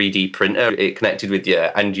like a 3D printer. It connected with you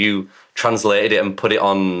and you translated it and put it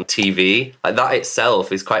on TV. Like that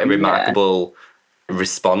itself is quite a remarkable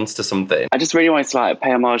response to something. I just really wanted to like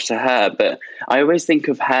pay homage to her, but I always think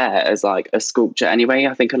of hair as like a sculpture anyway.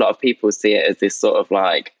 I think a lot of people see it as this sort of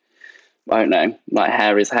like, I don't know, like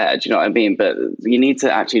hair is hair, do you know what I mean? But you need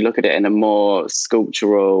to actually look at it in a more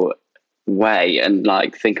sculptural way and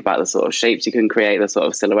like think about the sort of shapes you can create, the sort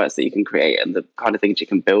of silhouettes that you can create, and the kind of things you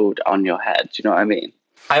can build on your head. Do you know what I mean?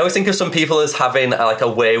 I always think of some people as having like a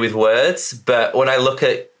way with words, but when I look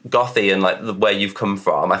at Gothy and like where you've come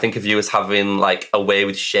from, I think of you as having like a way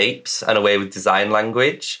with shapes and a way with design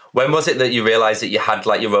language. When was it that you realised that you had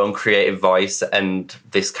like your own creative voice and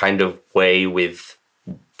this kind of way with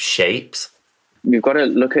shapes? We've got to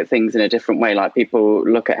look at things in a different way. Like people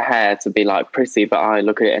look at hair to be like pretty, but I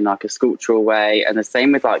look at it in like a sculptural way. And the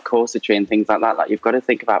same with like corsetry and things like that. Like you've got to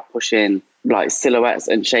think about pushing like silhouettes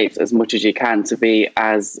and shapes as much as you can to be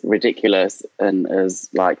as ridiculous and as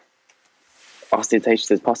like ostentatious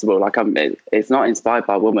as possible. Like it's not inspired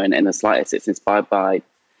by woman in the slightest. It's inspired by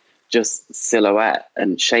just silhouette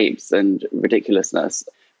and shapes and ridiculousness.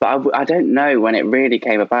 But I don't know when it really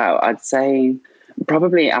came about. I'd say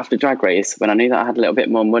probably after Drag Race, when I knew that I had a little bit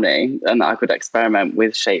more money and that I could experiment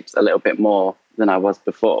with shapes a little bit more than I was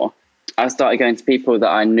before, I started going to people that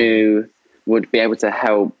I knew would be able to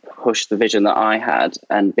help push the vision that I had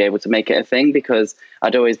and be able to make it a thing, because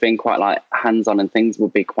I'd always been quite like hands-on and things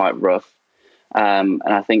would be quite rough. And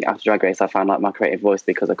I think after Drag Race, I found like my creative voice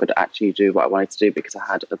because I could actually do what I wanted to do because I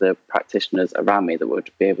had other practitioners around me that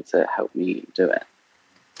would be able to help me do it.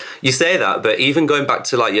 You say that, but even going back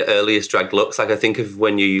to like your earliest drag looks, like I think of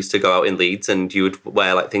when you used to go out in Leeds and you would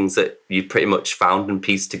wear like things that you pretty much found and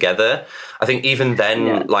pieced together. I think even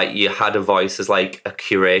then, like you had a voice as like a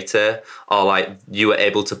curator, or like you were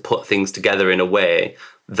able to put things together in a way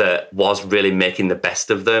that was really making the best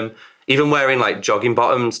of them. Even wearing like jogging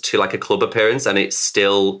bottoms to like a club appearance and it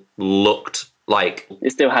still looked like...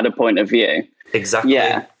 It still had a point of view. Exactly.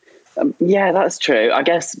 Yeah. Yeah, that's true. I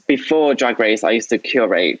guess before Drag Race, I used to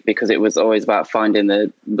curate because it was always about finding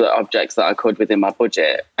the objects that I could within my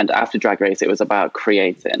budget. And after Drag Race, it was about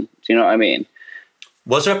creating. Do you know what I mean?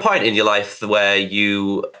 Was there a point in your life where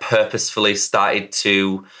you purposefully started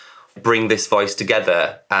to bring this voice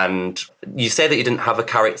together? And you say that you didn't have a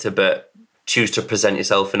character, but choose to present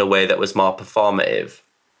yourself in a way that was more performative.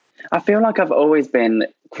 I feel like I've always been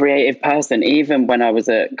a creative person. Even when I was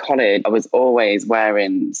at college, I was always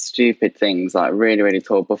wearing stupid things like really, really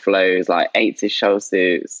tall buffaloes, like 80s show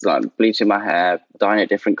suits, like bleaching my hair, dyeing it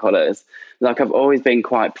different colours. Like I've always been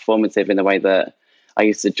quite performative in the way that I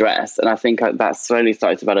used to dress. And I think that slowly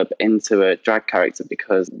started to develop into a drag character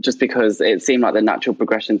because it seemed like the natural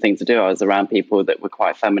progression thing to do. I was around people that were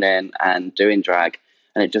quite feminine and doing drag.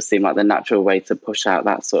 And it just seemed like the natural way to push out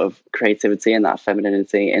that sort of creativity and that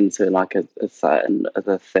femininity into like a certain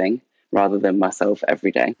other thing rather than myself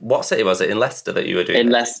every day. What city was it? In Leicester that you were doing? In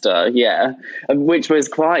Leicester, yeah. Which was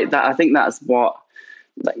quite that. I think that's what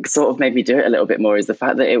like, sort of made me do it a little bit more, is the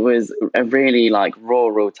fact that it was a really like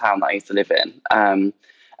rural town that I used to live in.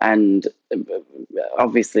 And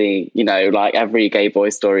obviously, you know, like every gay boy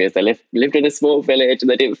story is they lived in a small village and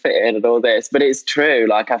they didn't fit in and all this. But it's true.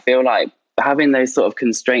 Like I feel like having those sort of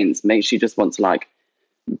constraints makes you just want to like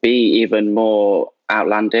be even more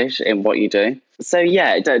outlandish in what you do. So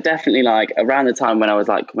yeah, definitely like around the time when I was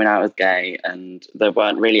like coming out as gay and there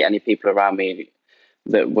weren't really any people around me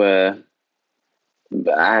that were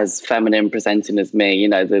as feminine presenting as me, you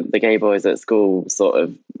know, the gay boys at school sort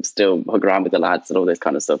of still hug around with the lads and all this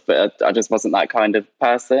kind of stuff, but I just wasn't that kind of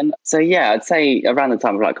person. So yeah, I'd say around the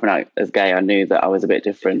time of like coming out as gay, I knew that I was a bit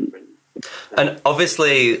different. And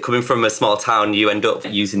obviously, coming from a small town, you end up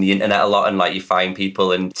using the internet a lot, and like you find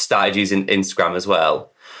people and started using Instagram as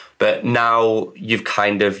well. But now you've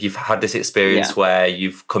had this experience where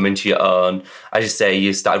you've come into your own. As you say,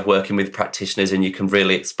 you started working with practitioners and you can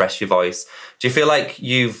really express your voice. Do you feel like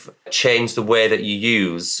you've changed the way that you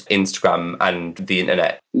use Instagram and the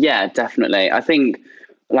internet? Yeah, definitely. I think,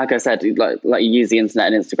 like I said, like you use the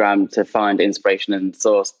internet and Instagram to find inspiration and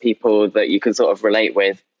source people that you can sort of relate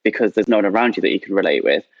with because there's no one around you that you can relate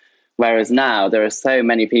with. Whereas now there are so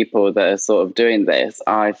many people that are sort of doing this.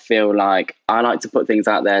 I feel like I like to put things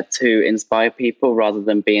out there to inspire people rather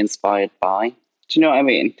than be inspired by. Do you know what I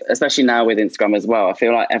mean? Especially now with Instagram as well. I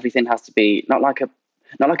feel like everything has to be not like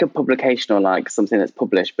a publication or like something that's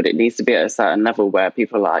published, but it needs to be at a certain level where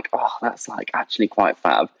people are like, oh, that's like actually quite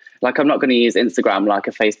fab. Like, I'm not going to use Instagram like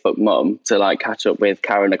a Facebook mum to like catch up with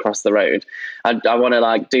Karen across the road. I want to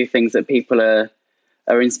like do things that people are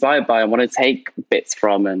inspired by and want to take bits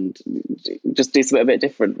from and just do something a bit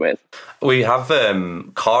different with. We have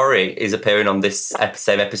Corey is appearing on this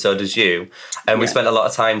same episode as you, and we spent a lot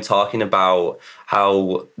of time talking about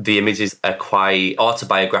how the images are quite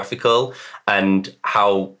autobiographical and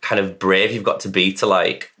how kind of brave you've got to be to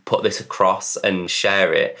like put this across and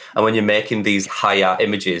share it. And when you're making these high art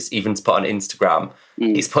images, even to put on Instagram,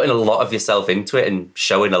 it's putting a lot of yourself into it and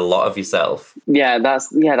showing a lot of yourself. Yeah,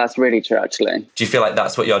 that's really true, actually. Do you feel like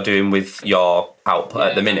that's what you're doing with your output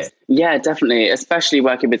at the minute? Yeah, definitely. Especially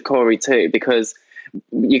working with Corey too, because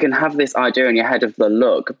you can have this idea in your head of the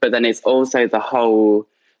look, but then it's also the whole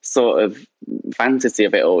sort of fantasy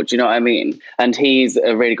of it all. Do you know what I mean? And he's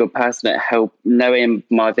a really good person at knowing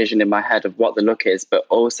my vision in my head of what the look is, but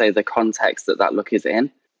also the context that look is in.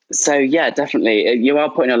 So yeah, definitely. You are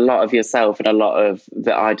putting a lot of yourself and a lot of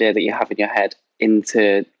the idea that you have in your head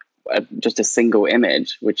into just a single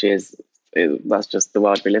image, that's just the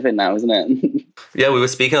world we live in now, isn't it? Yeah, we were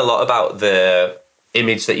speaking a lot about the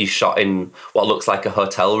image that you shot in what looks like a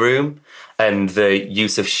hotel room and the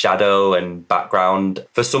use of shadow and background.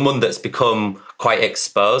 For someone that's become quite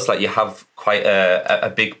exposed, like you have quite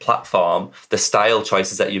a big platform, the style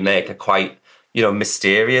choices that you make are quite, you know,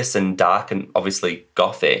 mysterious and dark and obviously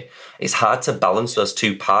gothy. It's hard to balance those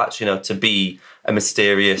two parts, you know, to be a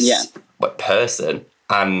mysterious person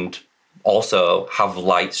and also have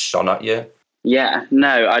lights shone at you. Yeah,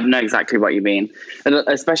 no, I know exactly what you mean. And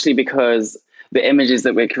especially because the images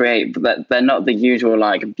that we create, they're not the usual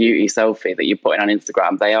like beauty selfie that you're putting on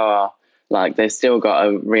Instagram. They are like, they've still got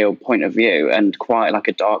a real point of view and quite like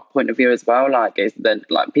a dark point of view as well. Like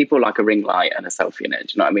like people like a ring light and a selfie in it.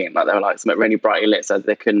 Do you know what I mean? Like they're like something really brightly lit so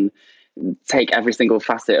they can take every single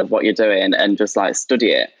facet of what you're doing and just like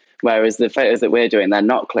study it. Whereas the photos that we're doing, they're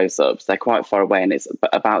not close-ups. They're quite far away and it's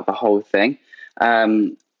about the whole thing.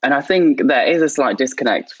 And I think there is a slight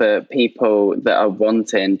disconnect for people that are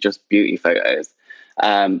wanting just beauty photos.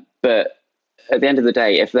 But at the end of the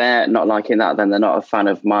day, if they're not liking that, then they're not a fan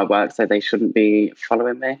of my work, so they shouldn't be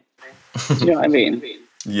following me. Do you know what I mean?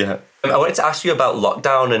 Yeah. I wanted to ask you about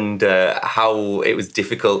lockdown and how it was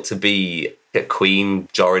difficult to be a queen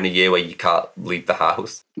during a year where you can't leave the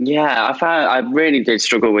house. Yeah, I really did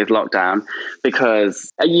struggle with lockdown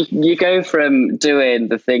because you go from doing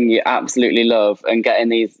the thing you absolutely love and getting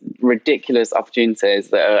these ridiculous opportunities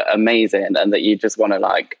that are amazing and that you just want to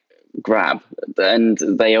like grab, and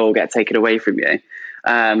they all get taken away from you.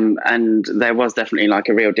 And there was definitely like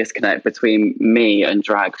a real disconnect between me and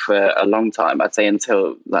drag for a long time, I'd say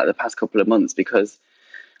until like the past couple of months, because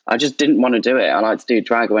I just didn't want to do it. I like to do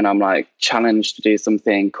drag when I'm like challenged to do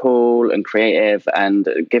something cool and creative and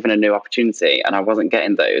given a new opportunity, and I wasn't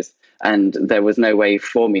getting those, and there was no way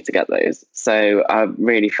for me to get those. So I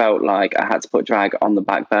really felt like I had to put drag on the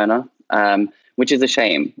back burner, which is a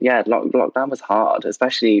shame. Yeah, lockdown was hard,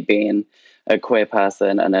 especially being a queer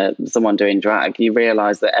person and someone doing drag. You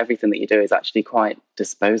realise that everything that you do is actually quite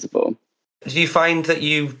disposable. Do you find that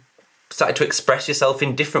you started to express yourself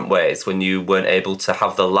in different ways when you weren't able to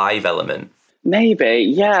have the live element? Maybe,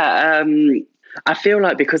 yeah. I feel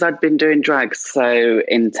like because I'd been doing drag so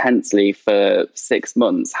intensely for 6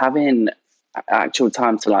 months, having actual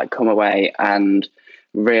time to like come away and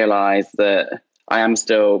realise that I am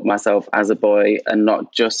still myself as a boy and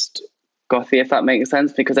not just gothy, if that makes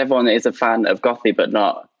sense, because everyone is a fan of gothy, but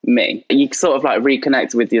not me. You sort of like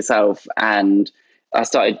reconnect with yourself, and I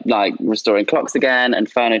started like restoring clocks again and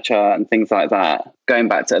furniture and things like that, going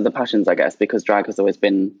back to the passions, I guess, because drag has always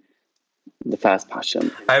been the first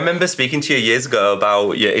passion. I remember speaking to you years ago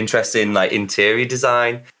about your interest in like interior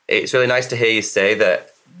design. It's really nice to hear you say that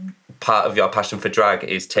part of your passion for drag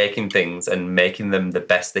is taking things and making them the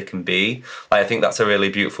best they can be. Like, I think that's a really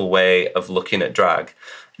beautiful way of looking at drag.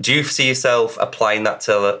 Do you see yourself applying that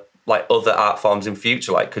to like other art forms in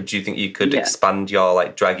future? Like, do you think you could expand your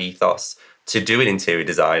like drag ethos to doing interior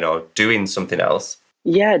design or doing something else?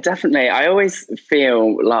 Yeah, definitely. I always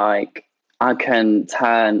feel like I can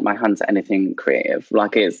turn my hand to anything creative.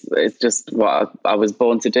 Like it's just what I was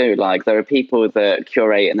born to do. Like there are people that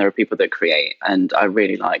curate and there are people that create, and I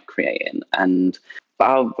really like creating. And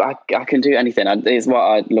I can do anything. It's what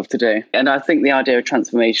I love to do. And I think the idea of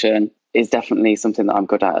transformation is definitely something that I'm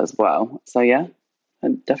good at as well. So yeah,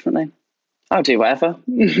 definitely. I'll do whatever.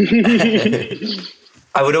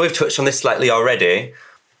 I would know we've touched on this slightly already.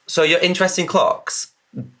 So your interest in clocks,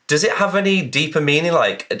 does it have any deeper meaning?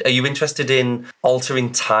 Like, are you interested in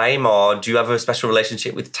altering time, or do you have a special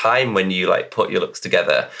relationship with time when you like put your looks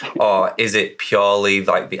together? Or is it purely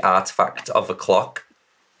like the artifact of a clock?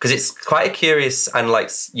 Because it's quite a curious and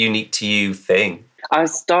like unique to you thing. I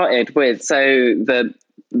started with, so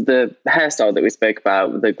the hairstyle that we spoke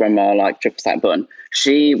about, the grandma like triple stack bun,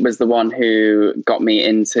 she was the one who got me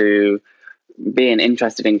into being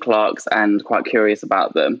interested in clocks and quite curious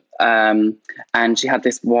about them. And she had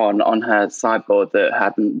this one on her sideboard that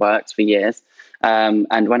hadn't worked for years.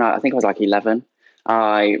 And when I think I was like 11,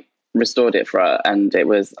 I restored it for her, and it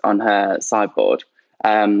was on her sideboard.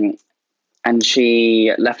 And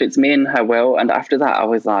she left it to me in her will. And after that, I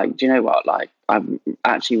was like, do you know what? Like, I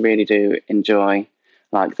actually really do enjoy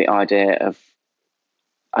like the idea of,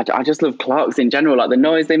 I just love clocks in general, like the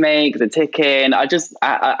noise they make, the ticking. I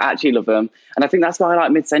actually love them. And I think that's why I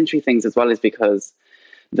like mid-century things as well, is because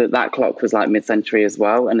that clock was like mid-century as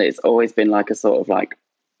well. And it's always been like a sort of like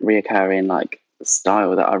reoccurring like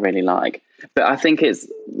style that I really like. But I think it's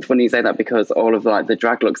funny you say that, because all of like the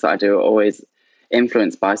drag looks that I do are always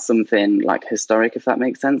influenced by something like historic, if that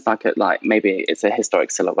makes sense. Like maybe it's a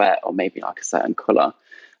historic silhouette, or maybe like a certain colour.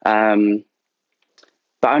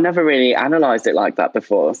 But I never really analysed it like that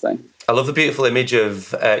before. So I love the beautiful image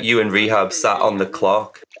of you and Rehab sat on the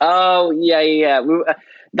clock. Oh, yeah.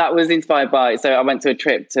 That was inspired by, so I went to a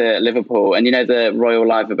trip to Liverpool, and you know the Royal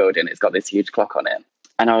Liver building, it's got this huge clock on it.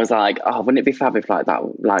 And I was like, oh, wouldn't it be fab if like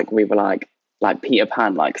that, like we were like Peter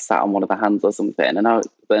Pan, like sat on one of the hands or something. And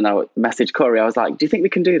then I messaged Corey, I was like, do you think we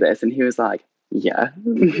can do this? And he was like, yeah.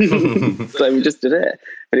 So we just did it,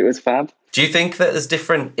 but it was fab. Do you think that there's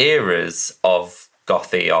different eras of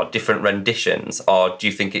gothy or different renditions, or do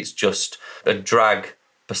you think it's just a drag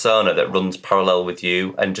persona that runs parallel with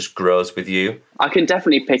you and just grows with you? I can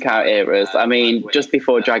definitely pick out eras. I mean, just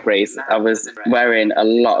before Drag Race, I was wearing a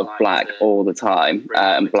lot of black all the time,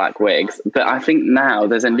 and black wigs. But I think now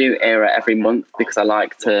there's a new era every month, because I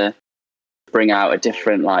like to bring out a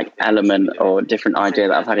different like element or different idea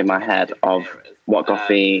that I've had in my head of what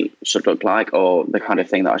gothy should look like, or the kind of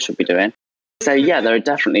thing that I should be doing. So yeah, there are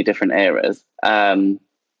definitely different eras.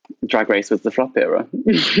 Drag Race was the flop era.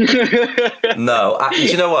 No, do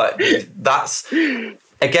you know what? That's,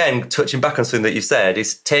 again, touching back on something that you said,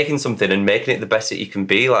 is taking something and making it the best that you can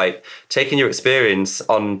be. Like, taking your experience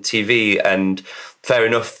on TV, and fair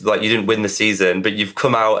enough, like you didn't win the season, but you've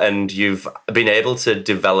come out and you've been able to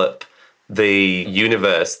develop the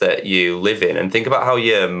universe that you live in, and think about how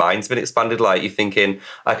your mind's been expanded. Like, you're thinking,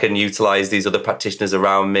 I can utilize these other practitioners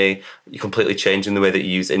around me. You're completely changing the way that you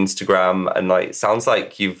use Instagram, and like, it sounds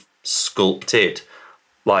like you've sculpted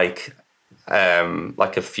like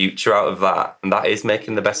a future out of that, and that is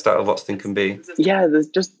making the best out of what thing can be. Yeah,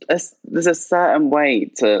 there's a certain way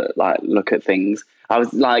to like look at things. I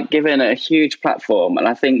was like given a huge platform, and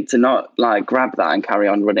I think to not like grab that and carry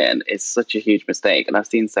on running is such a huge mistake. And I've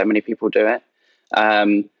seen so many people do it.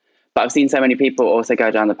 But I've seen so many people also go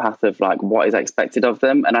down the path of like what is expected of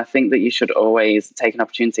them. And I think that you should always take an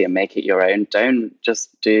opportunity and make it your own. Don't just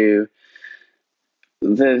do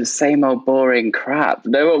the same old boring crap.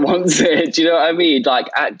 No one wants it. Do you know what I mean? Like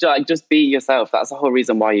just be yourself. That's the whole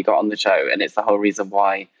reason why you got on the show, and it's the whole reason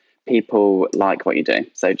why people like what you do.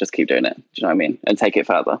 So just keep doing it. Do you know what I mean? And take it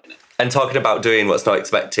further. And talking about doing what's not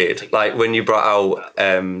expected, like when you brought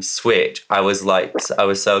out Switch, I was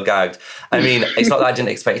so gagged. I mean, it's not that I didn't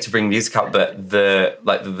expect you to bring music out, but the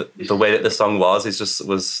way that the song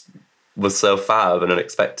was so fab and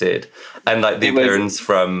unexpected. And like the appearance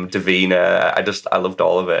from Davina, I loved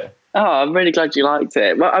all of it. Oh, I'm really glad you liked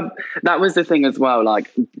it. Well, that was the thing as well. Like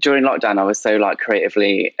during lockdown, I was so like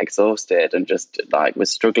creatively exhausted and just like was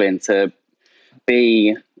struggling to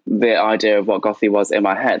be the idea of what gothy was in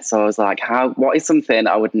my head. So I was like, what is something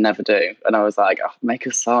I would never do? And I was like, make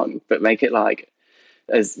a song, but make it like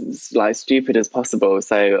as like stupid as possible.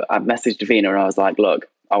 So I messaged Davina and I was like, look,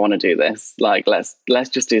 I want to do this. Like, let's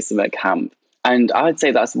just do some at camp. And I'd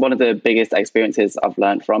say that's one of the biggest experiences I've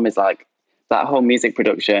learned from is like that whole music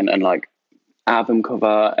production and like album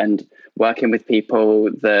cover and working with people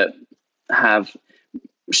that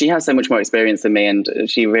she has so much more experience than me, and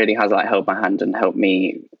she really has like held my hand and helped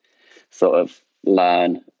me sort of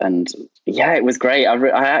learn. And yeah, it was great.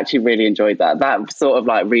 I actually really enjoyed that. That sort of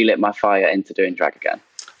like relit my fire into doing drag again.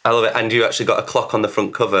 I love it. And you actually got a clock on the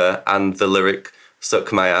front cover and the lyric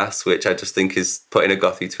 "suck my ass," which I just think is putting a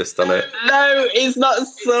gothy twist on it. No, it's not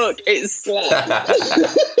suck, it's slap.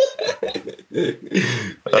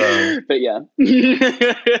 But yeah.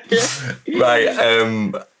 Right.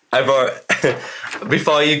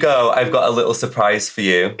 Before you go, I've got a little surprise for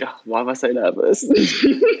you. God, why am I so nervous?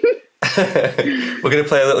 We're going to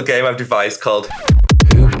play a little game I've devised called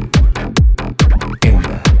Who in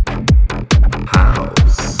the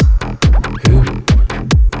House? Who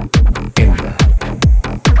in the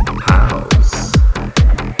House?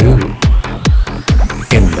 Who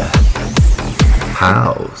in the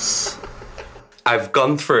House? I've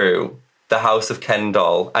gone through the House of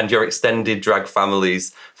Kendall and your extended drag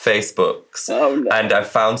family's Facebooks. Oh, no. And I've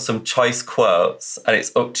found some choice quotes, and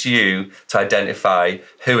it's up to you to identify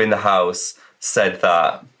who in the house said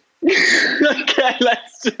that. Okay,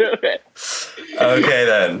 let's do it. Okay,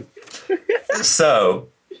 then. So,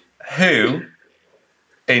 who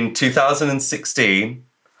in 2016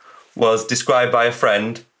 was described by a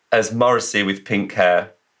friend as Morrissey with pink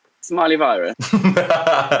hair? Smiley virus.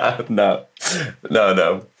 No.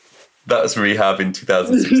 That's Rehab in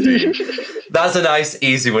 2016. That's a nice,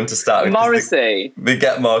 easy one to start with. Morrissey. They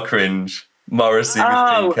get more cringe. Morrissey with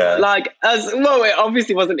pink hair. It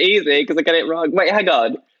obviously wasn't easy because I get it wrong. Wait, hang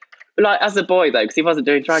on. Like, as a boy, though, because he wasn't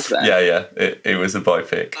doing drag then. Yeah. It was a boy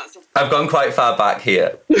pick. I've gone quite far back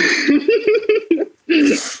here.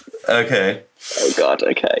 Okay. Oh, God,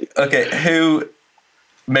 okay. Okay, who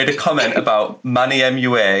made a comment about Manny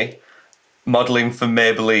MUA modelling for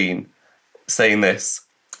Maybelline, saying this?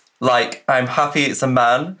 Like, I'm happy it's a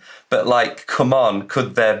man, but like, come on,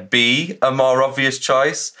 could there be a more obvious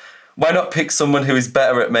choice? Why not pick someone who is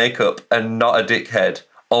better at makeup and not a dickhead?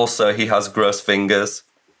 Also, he has gross fingers.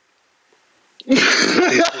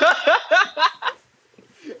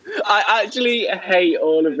 I actually hate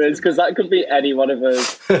all of this because that could be any one of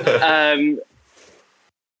us. I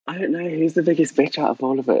don't know, who's the biggest bitch out of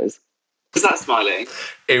all of us? Was that Smiley?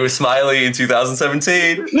 It was Smiley in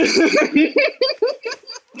 2017.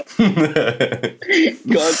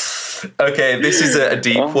 God. Okay, this is a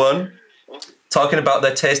deep one. Talking about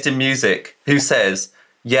their taste in music. Who says,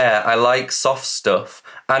 yeah, I like soft stuff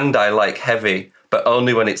and I like heavy, but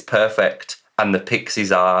only when it's perfect. And the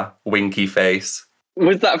Pixies are winky face.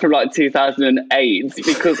 Was that from like 2008?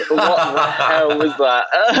 Because what the hell was that?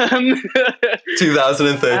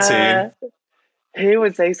 2013. Who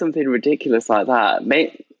would say something ridiculous like that?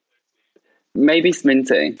 Maybe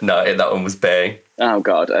Sminty. No, that one was Bay. Oh,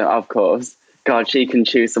 God, of course. God, she can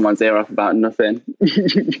chew someone's ear off about nothing.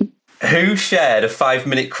 Who shared a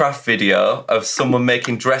 5-minute craft video of someone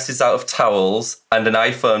making dresses out of towels and an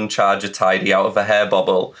iPhone charger tidy out of a hair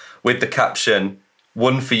bobble with the caption,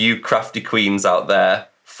 "One for you crafty queens out there,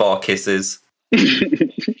 4 kisses"?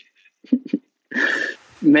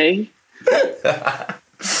 Me?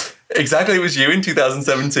 Exactly, it was you in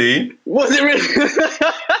 2017. Was it really?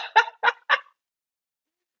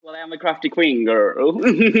 Well, I am a crafty queen, girl.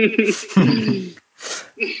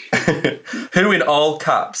 Who in all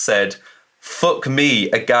caps said, "Fuck me,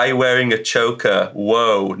 a guy wearing a choker.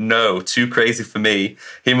 Whoa, no, too crazy for me.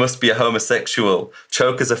 He must be a homosexual.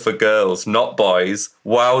 Chokers are for girls, not boys.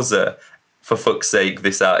 Wowzer." For fuck's sake,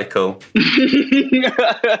 this article.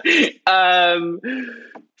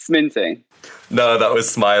 Sminty. No, that was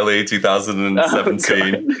Smiley,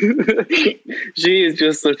 2017. Oh, she is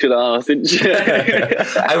just such an arse, isn't she?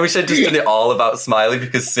 I wish I'd just done it all about Smiley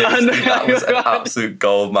because seriously, that was an absolute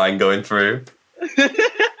gold mine going through.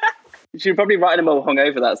 She'd probably write them all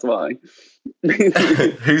hungover, that's why.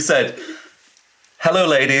 Who said, "Hello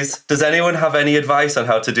ladies, does anyone have any advice on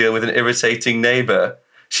how to deal with an irritating neighbour?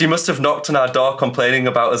 She must have knocked on our door complaining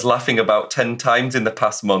about us laughing about 10 times in the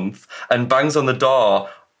past month and bangs on the door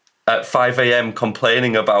at 5 a.m.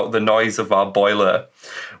 complaining about the noise of our boiler.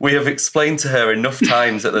 We have explained to her enough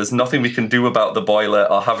times that there's nothing we can do about the boiler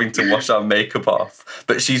or having to wash our makeup off,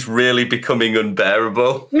 but she's really becoming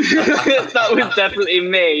unbearable. That was definitely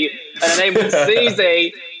me. And her name was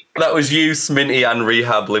Susie. That was you, Sminty, and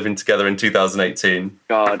Rehab living together in 2018.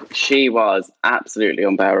 God, she was absolutely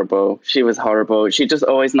unbearable. She was horrible. She'd just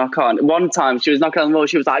always knock on. One time she was knocking on the wall.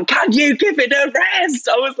 She was like, "Can you give it a rest?"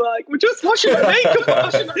 I was like, "We're just washing our makeup,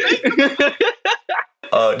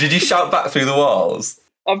 Did you shout back through the walls?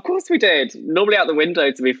 Of course we did. Normally out the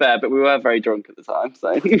window, to be fair, but we were very drunk at the time.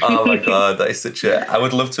 So. Oh my God, that is such a... I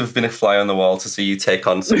would love to have been a fly on the wall to see you take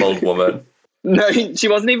on some old woman. No, she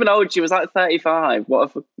wasn't even old. She was like 35.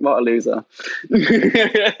 What a loser.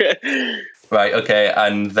 Right, okay,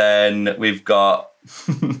 and then we've got...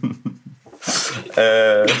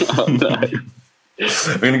 We're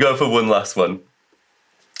going to go for one last one.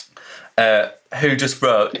 Who just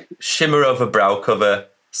wrote, "Shimmer over brow cover,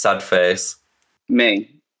 sad face"? Me.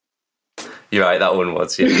 You're right, that one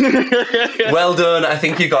was, yeah. Well done. I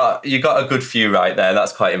think you got a good few right there.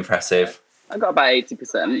 That's quite impressive. I got about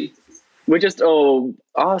 80%. We're just all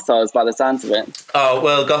arseholes by the sounds of it. Oh,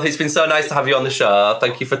 well, Goth, it's been so nice to have you on the show.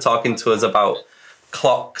 Thank you for talking to us about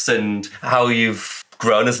clocks and how you've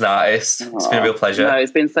grown as an artist. It's been a real pleasure. No,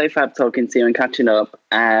 it's been so fab talking to you and catching up.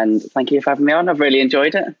 And thank you for having me on. I've really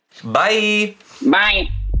enjoyed it. Bye. Bye.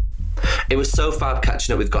 It was so fab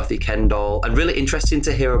catching up with Gothy Kendall, and really interesting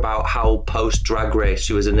to hear about how post Drag Race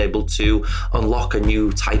she was able to unlock a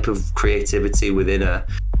new type of creativity within her.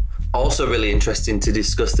 Also really interesting to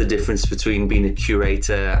discuss the difference between being a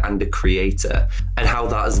curator and a creator, and how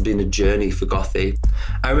that has been a journey for Gothy.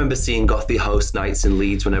 I remember seeing Gothy host nights in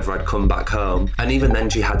Leeds whenever I'd come back home, and even then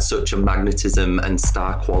she had such a magnetism and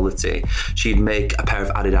star quality. She'd make a pair of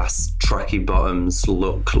Adidas tracky bottoms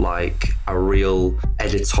look like a real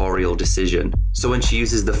editorial decision. So when she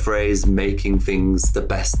uses the phrase "making things the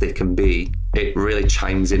best they can be," it really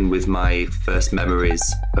chimes in with my first memories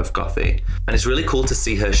of Gothy. And it's really cool to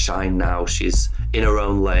see her shine now. She's in her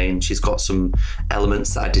own lane. She's got some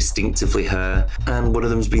elements that are distinctively her. And one of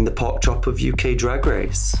them's been the pork chop of UK Drag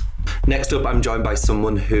Race. Next up, I'm joined by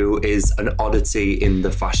someone who is an oddity in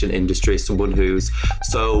the fashion industry, someone who's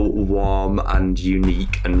so warm and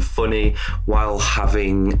unique and funny while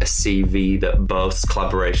having a CV that boasts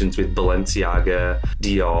collaborations with Balenciaga,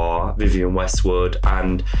 Dior, Vivienne Westwood,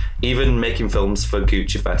 and even making films for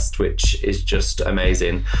Gucci Fest, which is just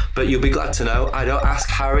amazing. But you'll be glad to know I don't ask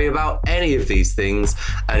Harry about any of these things,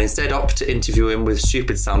 and instead opt to interview him with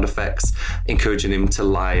stupid sound effects, encouraging him to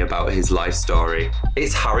lie about his life story.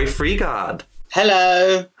 It's Harry Freegard.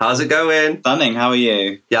 Hello. How's it going? Stunning. How are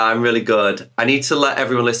you? Yeah, I'm really good. I need to let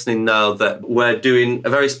everyone listening know that we're doing a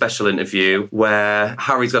very special interview where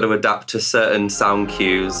Harry's got to adapt to certain sound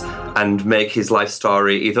cues and make his life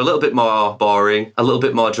story either a little bit more boring, a little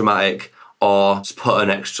bit more dramatic, or just put an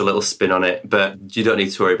extra little spin on it. But you don't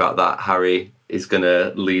need to worry about that. Harry is going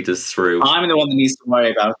to lead us through. I'm the one that needs to worry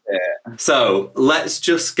about it. So let's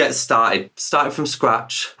just get started. Start from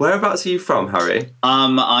scratch. Whereabouts are you from, Harry?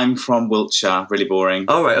 I'm from Wiltshire. Really boring.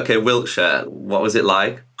 Oh, right. Okay, Wiltshire. What was it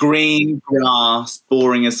like? Green grass,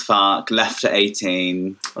 boring as fuck. Left at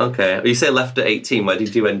 18. Okay. You say left at 18. Where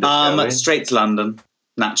did you end up going? Straight to London.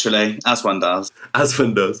 Naturally, as one does. As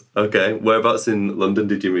one does. Okay. Whereabouts in London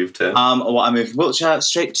did you move to? I moved from Wiltshire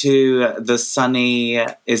straight to the sunny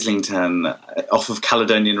Islington, off of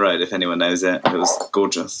Caledonian Road, if anyone knows it. It was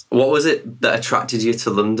gorgeous. What was it that attracted you to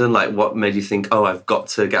London? Like, what made you think, oh, I've got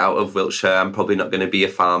to get out of Wiltshire. I'm probably not going to be a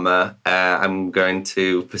farmer. I'm going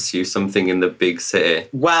to pursue something in the big city.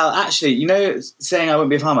 Well, actually, you know, saying I won't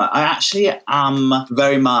be a farmer, I actually am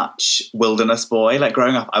very much wilderness boy. Like,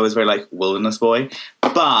 growing up, I was very, like, wilderness boy.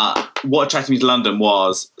 But what attracted me to London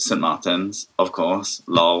was St Martin's, of course.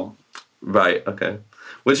 Lol. Right, okay.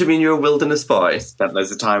 What do you mean you're a wilderness boy? Spent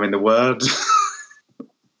loads of time in the wood.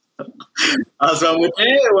 That's what we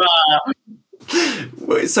do.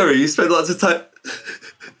 Wait, sorry, you spent lots of time...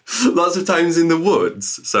 lots of times in the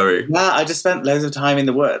woods? Sorry. Yeah, I just spent loads of time in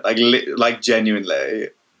the wood. Like genuinely.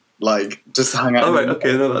 Like, just hung out. Oh, right,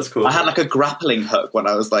 okay, no, that's cool. I had, like, a grappling hook when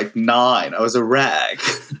I was, like, 9. I was a rag.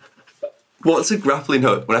 What's a grappling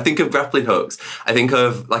hook? When I think of grappling hooks, I think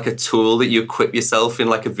of like a tool that you equip yourself in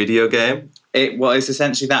like a video game. It was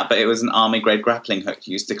essentially that, but it was an army-grade grappling hook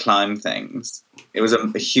used to climb things. It was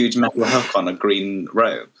a huge metal hook on a green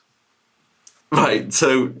rope. Right,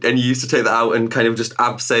 so, and you used to take that out and kind of just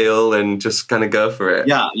abseil and just kind of go for it?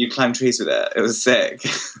 Yeah, you climb trees with it. It was sick.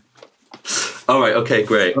 All right, okay,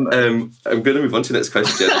 great. I'm going to move on to the next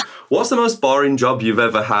question. What's the most boring job you've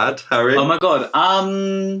ever had, Harry? Oh my God.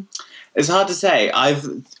 It's hard to say.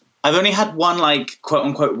 I've only had one, like,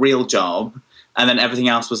 quote-unquote real job, and then everything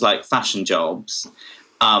else was, like, fashion jobs,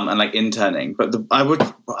 and, like, interning. But I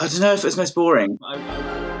don't know if it's most boring.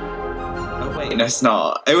 Oh, wait, no, it's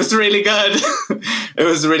not. It was really good. It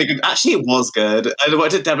was really good. Actually, it was good. I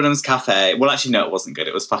worked at Debenhams Cafe. Well, actually, no, it wasn't good.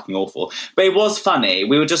 It was fucking awful. But it was funny.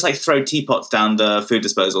 We would just, like, throw teapots down the food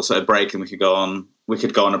disposal so it'd break and we could go on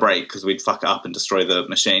a break because we'd fuck it up and destroy the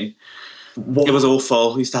machine. What? It was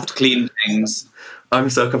awful. We used to have to clean things. I'm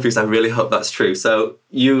so confused. I really hope that's true. So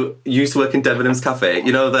you used to work in Debenhams Cafe.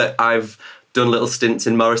 You know that I've done little stints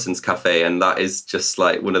in Morrison's Cafe, and that is just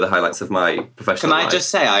like one of the highlights of my professional life. Can I just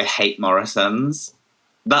say I hate Morrison's?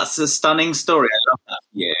 That's a stunning story. I love that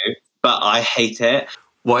for you, but I hate it.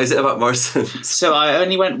 What is it about Morrison's? So I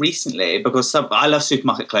only went recently because I love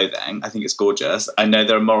supermarket clothing. I think it's gorgeous. I know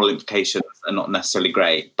there are moral implications and not necessarily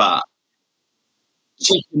great, but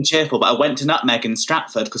cheap and cheerful. But I went to Nutmeg in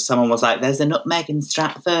Stratford because someone was like, there's a Nutmeg in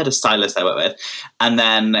Stratford, a stylist I work with. And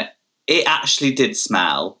then it actually did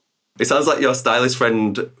smell. It sounds like your stylist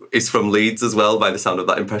friend is from Leeds as well, by the sound of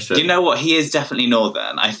that impression. You know what? He is definitely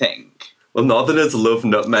Northern, I think. Well, Northerners love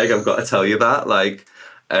nutmeg, I've got to tell you that. Like,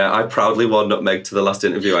 I proudly wore nutmeg to the last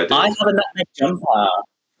interview I did. I have a Nutmeg jumper.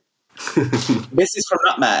 This is from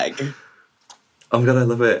Nutmeg. Oh my God, I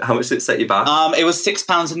love it. How much did it set you back? It was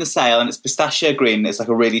 £6 in the sale, and it's pistachio green. It's like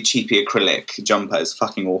a really cheapy acrylic jumper. It's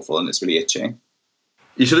fucking awful, and it's really itchy.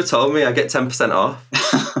 You should have told me. I get 10% off.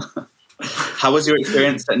 How was your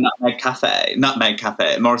experience at Nutmeg Cafe?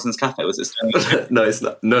 Morrison's Cafe, was it? No, it's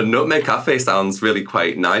not. No, Nutmeg Cafe sounds really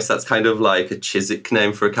quite nice. That's kind of like a Chiswick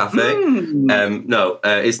name for a cafe.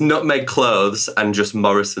 It's Nutmeg Clothes and just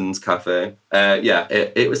Morrison's Cafe. Yeah,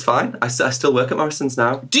 it was fine. I still work at Morrison's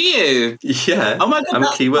now. Do you? Yeah. Oh my God, I'm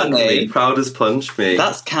that's a keyword funny. me. Proud as punch me.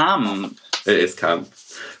 That's camp. It is camp.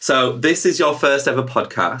 So this is your first ever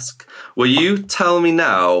podcast. Will you tell me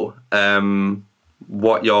now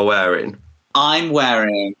what you're wearing? I'm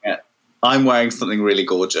wearing something really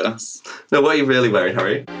gorgeous. No, what are you really wearing,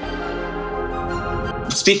 Harry?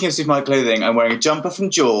 Speaking of supermarket clothing, I'm wearing a jumper from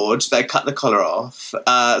George that I cut the collar off,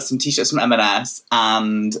 some t-shirts from M&S,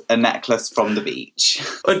 and a necklace from the beach.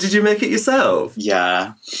 Oh, did you make it yourself?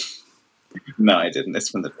 Yeah. No, I didn't. It's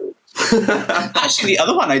from the beach. Actually, the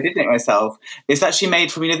other one I did make myself. It's actually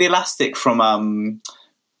made from, the elastic from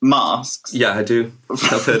masks. Yeah, I do.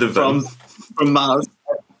 I've heard of them. From masks.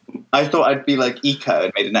 I thought I'd be like eco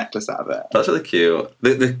and made a necklace out of it. That's really cute.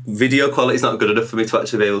 The video quality is not good enough for me to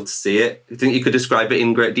actually be able to see it. Do you think you could describe it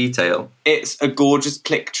in great detail? It's a gorgeous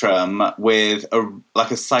plectrum with a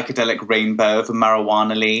psychedelic rainbow of a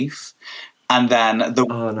marijuana leaf. And then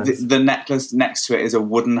the necklace next to it is a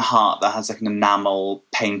wooden heart that has like an enamel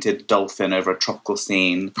painted dolphin over a tropical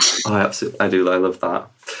scene. Oh, I do. I love that.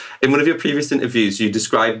 In one of your previous interviews, you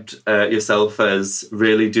described yourself as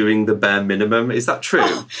really doing the bare minimum. Is that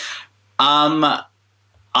true? I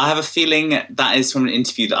have a feeling that is from an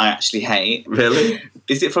interview that I actually hate. Really?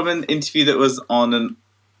 Is it from an interview that was on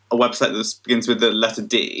a website that begins with the letter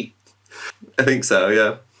D? I think so,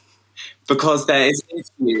 yeah. Because there is an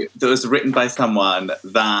interview that was written by someone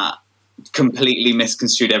that completely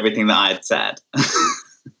misconstrued everything that I had said.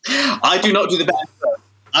 I do not do the best.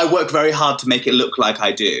 I work very hard to make it look like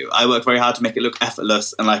I do. I work very hard to make it look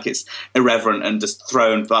effortless and like it's irreverent and just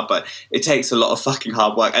thrown, but it takes a lot of fucking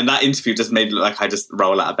hard work. And that interview just made it look like I just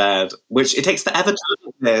roll out of bed, which it takes forever to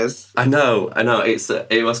do this. I know.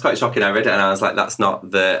 It was quite shocking. I read it and I was like, that's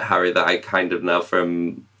not the Harry that I kind of know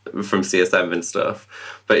from CSM and stuff.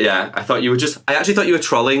 But yeah, I actually thought you were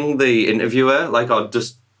trolling the interviewer, like, or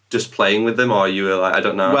just playing with them, or you were like, I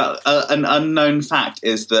don't know. Well, an unknown fact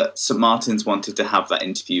is that St Martin's wanted to have that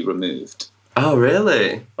interview removed. Oh,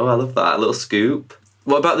 really? Oh, I love that. A little scoop.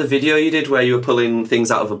 What about the video you did where you were pulling things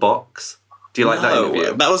out of a box? Do you like that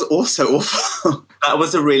interview? That was also awful. That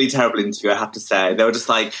was a really terrible interview, I have to say. They were just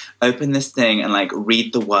like, open this thing and like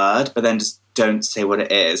read the word, but then just don't say what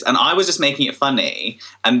it is. And I was just making it funny,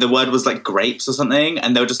 and the word was like grapes or something,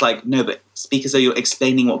 and they were just like, no, but speak as though you're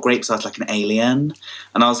explaining what grapes are to like an alien.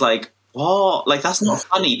 And I was like, what? Like, that's not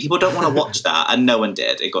funny. People don't want to watch that. And no one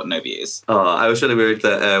did. It got no views. Oh, I was really worried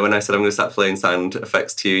that when I said I'm going to start playing sound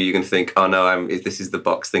effects to you, you're going to think, oh no, this is the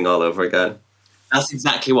box thing all over again. That's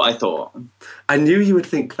exactly what I thought. I knew you would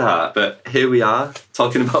think that, but here we are,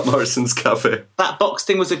 talking about Morrison's Cafe. That box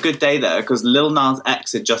thing was a good day, though, because Lil Nas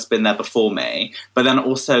X had just been there before me, but then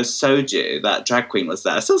also Soju, that drag queen, was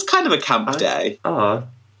there. So it was kind of a camp day. Oh,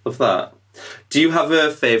 love that. Do you have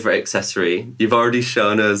a favourite accessory? You've already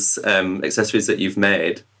shown us accessories that you've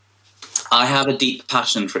made. I have a deep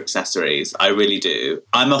passion for accessories. I really do.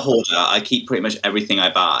 I'm a hoarder. I keep pretty much everything I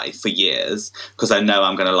buy for years because I know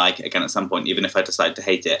I'm going to like it again at some point, even if I decide to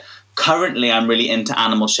hate it. Currently, I'm really into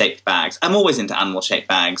animal-shaped bags. I'm always into animal-shaped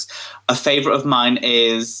bags. A favourite of mine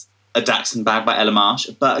is a Dachshund bag by Ella Marsh,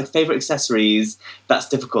 but favourite accessories, that's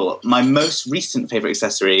difficult. My most recent favourite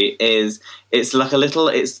accessory is, it's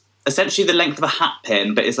essentially the length of a hat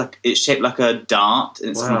pin, but it's shaped like a dart,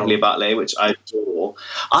 and it's from Hilly Bartley, which I adore.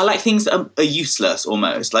 I like things that are useless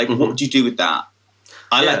almost. Like, what do you do with that?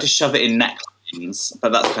 I like to shove it in necklines,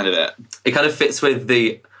 but that's kind of it. It kind of fits with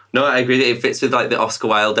No, I agree. It fits with like the Oscar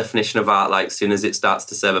Wilde definition of art. Like, as soon as it starts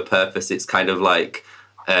to serve a purpose, it's kind of like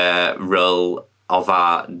role of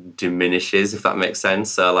art diminishes, if that makes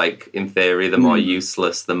sense. So, like, in theory, the more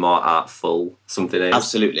useless, the more artful something is.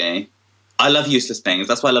 Absolutely. I love useless things.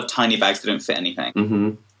 That's why I love tiny bags that don't fit anything.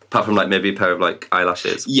 Mm-hmm. Apart from, like, maybe a pair of, like,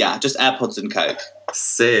 eyelashes. Yeah, just AirPods and Coke.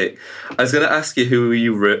 Sick. I was going to ask you, who were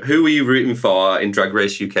you rooting for in Drag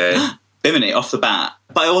Race UK? Bimini, off the bat.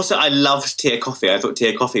 But I loved Tia Coffee. I thought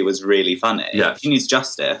Tia Coffee was really funny. Yeah. She needs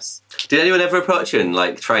justice. Did anyone ever approach you and,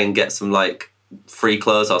 like, try and get some, like, free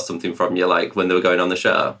clothes or something from you, like, when they were going on the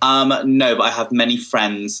show? No, but I have many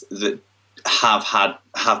friends that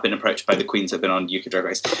have been approached by the queens that have been on UK Drag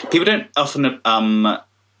Race. People don't often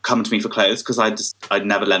come to me for clothes because I'd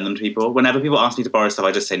never lend them to people. Whenever people ask me to borrow stuff,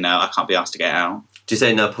 I just say no, I can't be asked to get out. Do you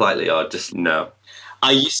say no politely or just no?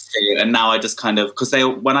 I used to, and now I just kind of, because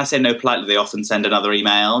when I say no politely, they often send another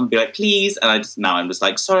email and be like, please, and I'm just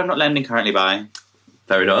like, sorry, I'm not lending currently, bye.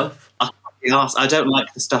 Fair enough. I don't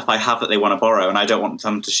like the stuff I have that they want to borrow, and I don't want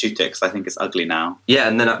them to shoot it because I think it's ugly now. Yeah,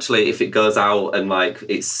 and then actually, if it goes out and, like,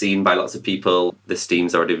 it's seen by lots of people, the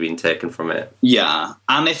steam's already been taken from it. Yeah,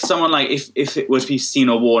 and if someone, like, if it was to be seen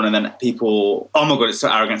or worn, and then people, oh my God, it's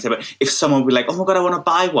so arrogant to say, but if someone would be like, oh my God, I want to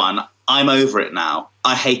buy one, I'm over it now.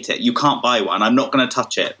 I hate it. You can't buy one. I'm not going to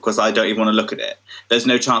touch it because I don't even want to look at it. There's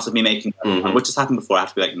no chance of me making one, which has happened before. I have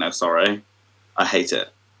to be like, no, sorry. I hate it.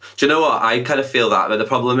 Do you know what? I kind of feel that, but the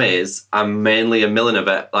problem is I'm mainly a milliner,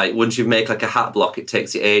 but, like, once you make, like, a hat block, it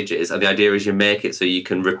takes you ages, and the idea is you make it so you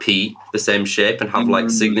can repeat the same shape and have, like,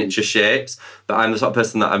 signature shapes, but I'm the sort of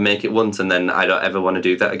person that I make it once and then I don't ever want to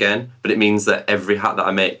do that again, but it means that every hat that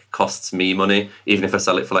I make costs me money, even if I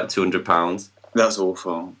sell it for, like, £200. That's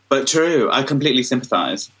awful. But true, I completely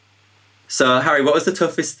sympathise. So, Harry, what was the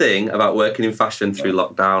toughest thing about working in fashion through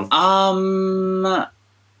lockdown?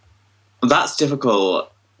 That's difficult.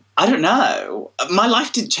 I don't know. My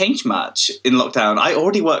life didn't change much in lockdown. I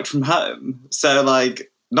already worked from home. So,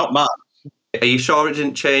 like, not much. Are you sure it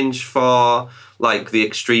didn't change for, like, the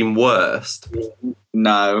extreme worst?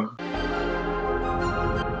 No.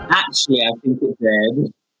 Actually, I think it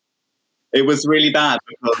did. It was really bad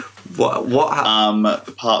because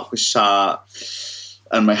the park was shut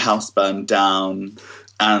and my house burned down.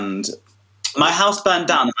 And my house burned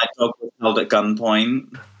down and my dog was held at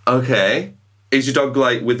gunpoint. Okay. Is your dog,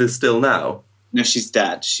 like, with us still now? No, she's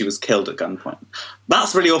dead. She was killed at gunpoint.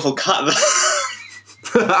 That's really awful cut.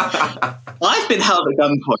 I've been held at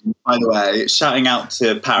gunpoint, by the way, shouting out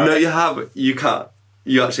to Paris. No, you haven't. You can't.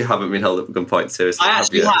 You actually haven't been held at gunpoint, seriously. I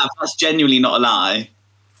actually have. That's genuinely not a lie.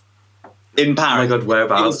 In Paris. Oh my God,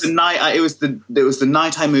 whereabouts? It was the night. It was the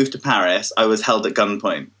night I moved to Paris. I was held at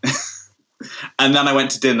gunpoint, and then I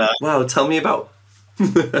went to dinner. Wow, tell me about.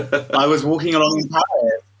 I was walking along in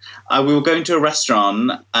Paris. We were going to a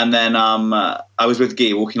restaurant, and then I was with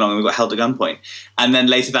Guy walking along, and we got held at gunpoint. And then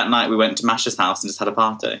later that night, we went to Masha's house and just had a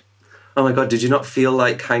party. Oh my God, did you not feel,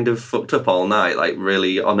 like, kind of fucked up all night, like,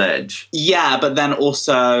 really on edge? Yeah, but then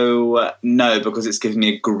also no, because it's given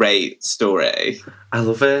me a great story. I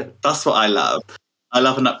love it. That's what I love. I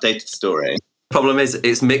love an updated story. Problem is,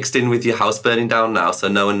 it's mixed in with your house burning down now, so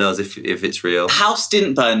no one knows if it's real. House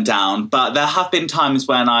didn't burn down, but there have been times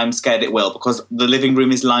when I'm scared it will, because the living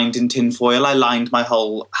room is lined in tinfoil. I lined my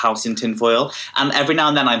whole house in tinfoil, and every now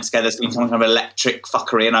and then I'm scared there's going to be some kind of electric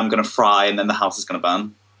fuckery and I'm going to fry and then the house is going to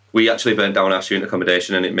burn. We actually burnt down our student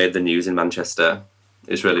accommodation and it made the news in Manchester.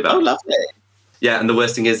 It's really bad. Oh, lovely. Yeah, and the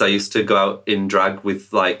worst thing is I used to go out in drag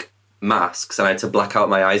with, like, masks, and I had to black out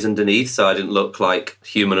my eyes underneath so I didn't look like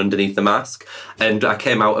human underneath the mask. And I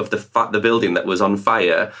came out of the building that was on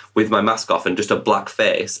fire with my mask off and just a black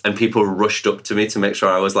face, and people rushed up to me to make sure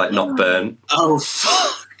I was, like, not burnt. Oh,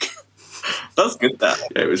 fuck. That's good, though.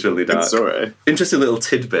 Yeah, it was really dark. Good story. Interesting little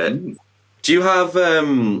tidbit. Do you have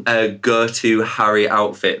a go-to Harry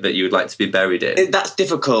outfit that you would like to be buried in? That's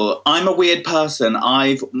difficult. I'm a weird person.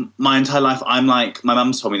 My entire life, I'm like, my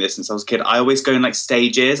mum's told me this since I was a kid. I always go in like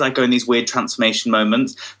stages. I go in these weird transformation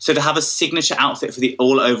moments. So to have a signature outfit for the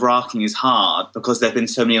all overarching is hard because there've been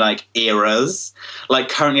so many like eras. Like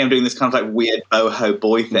currently I'm doing this kind of like weird boho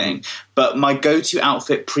boy thing. But my go-to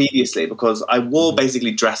outfit previously, because I wore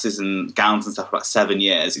basically dresses and gowns and stuff for about 7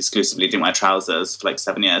 years exclusively, didn't wear trousers for like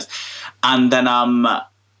 7 years. And then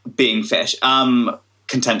being fish,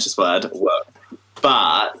 contentious word.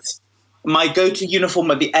 But my go-to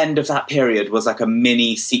uniform at the end of that period was like a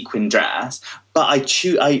mini sequin dress. But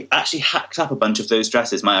I actually hacked up a bunch of those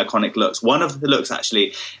dresses, my iconic looks. One of the looks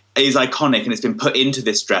actually is iconic and it's been put into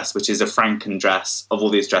this dress, which is a Franken dress of all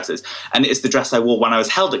these dresses. And it's the dress I wore when I was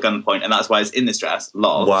held at gunpoint, and that's why it's in this dress.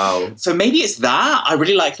 Lol. Wow. So maybe it's that. I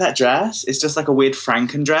really like that dress. It's just like a weird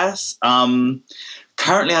Franken dress.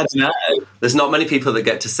 Currently, I don't know. There's not many people that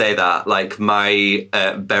get to say that. Like, my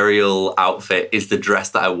burial outfit is the dress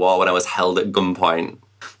that I wore when I was held at gunpoint.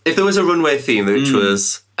 If there was a runway theme which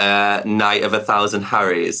was Night of 1,000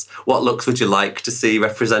 Harrys, what looks would you like to see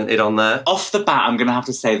represented on there? Off the bat, I'm going to have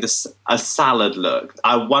to say a salad look.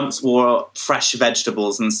 I once wore fresh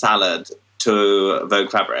vegetables and salad to Vogue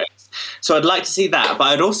Fabrics. So I'd like to see that, but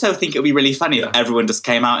I'd also think it would be really funny if everyone just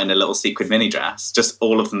came out in a little sequin mini dress, just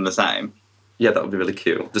all of them the same. Yeah, that would be really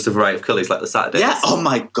cute. Just a variety of colours like the Saturdays. Yeah, oh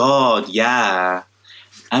my God, yeah.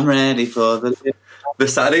 I'm ready for the... The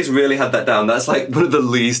Saturdays really had that down. That's like one of the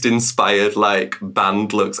least inspired like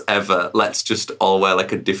band looks ever. Let's just all wear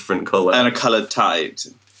like a different colour. And a coloured tight.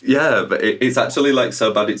 Yeah, but it's actually like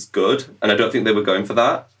so bad it's good. And I don't think they were going for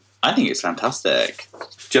that. I think it's fantastic.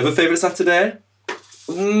 Do you have a favourite Saturday?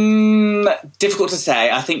 Difficult to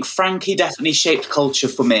say. I think Frankie definitely shaped culture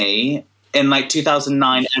for me. In like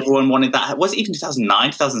 2009, everyone wanted that. Was it even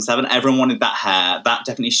 2009, 2007? Everyone wanted that hair. That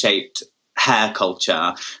definitely shaped hair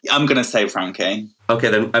culture. I'm going to say Frankie. Okay,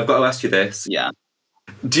 then I've got to ask you this. Yeah.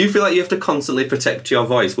 Do you feel like you have to constantly protect your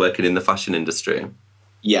voice working in the fashion industry?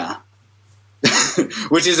 Yeah.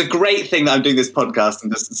 Which is a great thing that I'm doing this podcast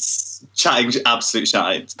and just chatting absolute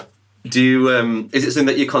shite. Do you, is it something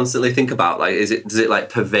that you constantly think about? Like, does it like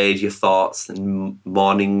pervade your thoughts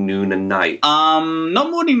morning, noon and night? Not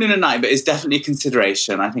morning, noon and night, but it's definitely a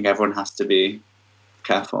consideration. I think everyone has to be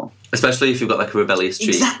careful. Especially if you've got like a rebellious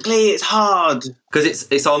streak. Exactly, it's hard. Because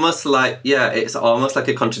it's almost like, it's almost like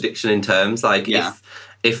a contradiction in terms. Like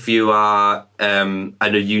if you are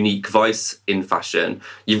a unique voice in fashion,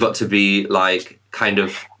 you've got to be like kind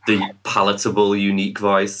of the palatable, unique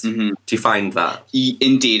voice. Mm-hmm. Do you find that?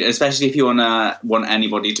 Indeed, especially if you want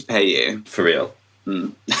anybody to pay you. For real.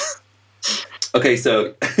 Okay,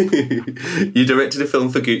 so you directed a film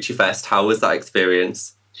for Gucci Fest. How was that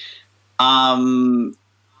experience?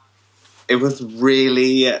 It was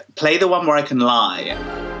really... Play the one where I can lie.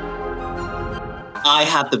 I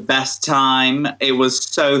had the best time. It was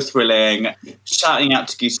so thrilling. Shouting out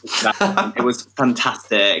to Gucci for that. It was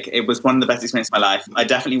fantastic. It was one of the best experiences of my life. I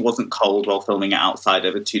definitely wasn't cold while filming it outside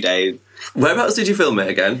over 2 days. Whereabouts did you film it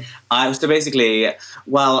again? So basically,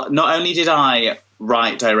 well, not only did I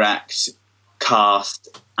write, direct,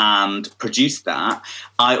 cast and produce that,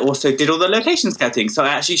 I also did all the location scouting. So I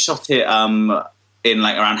actually shot it in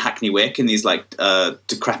like around Hackney Wick in these like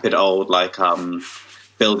decrepit old like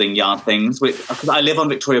building yard things, because I live on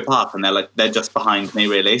Victoria Park and they're just behind me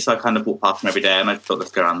really, so I kind of walk past them every day and I thought,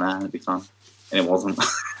 let's go around there, it'd be fun. And it wasn't.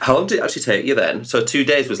 How long did it actually take you then? So 2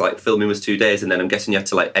 days was like, filming was 2 days, and then I'm guessing you had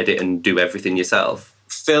to like edit and do everything yourself?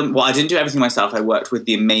 Well, I didn't do everything myself. I worked with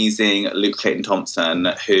the amazing Luke Clayton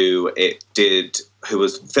Thompson, who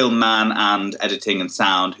was film man and editing and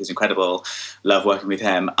sound, who's incredible. Love working with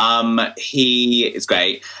him. He is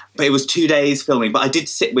great. But it was 2 days filming, but I did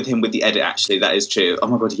sit with him with the edit, actually. That is true. Oh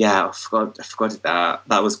my God, yeah, I forgot that.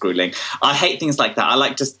 That was grueling. I hate things like that. I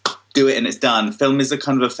like just do it and it's done. Film is a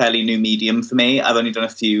kind of a fairly new medium for me. I've only done a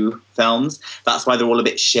few films. That's why they're all a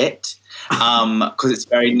bit shit. Because it's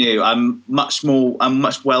very new. I'm much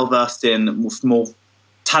well versed in more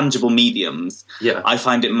tangible mediums. Yeah. I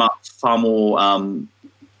find it far more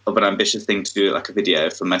of an ambitious thing to do like a video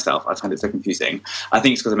for myself. I find it so confusing. I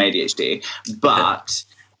think it's because I'm ADHD. But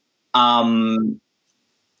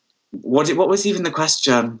what was even the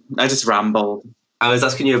question? I just rambled. I was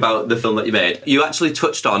asking you about the film that you made. You actually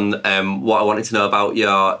touched on what I wanted to know about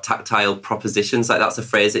your tactile propositions. Like, that's a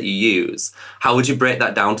phrase that you use. How would you break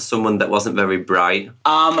that down to someone that wasn't very bright?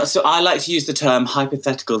 So I like to use the term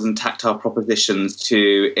hypotheticals and tactile propositions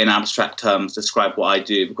to, in abstract terms, describe what I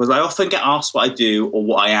do, because I often get asked what I do or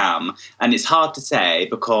what I am, and it's hard to say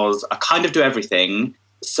because I kind of do everything.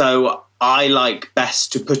 So I like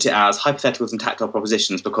best to put it as hypotheticals and tactile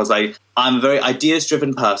propositions because I'm a very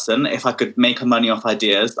ideas-driven person. If I could make money off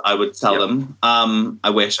ideas, I would sell them.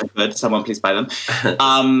 I wish I could. Someone please buy them.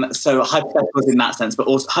 So hypotheticals in that sense, but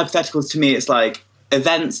also hypotheticals to me, it's like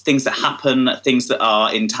events, things that happen, things that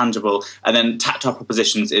are intangible, and then tactile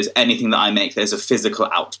propositions is anything that I make that is a physical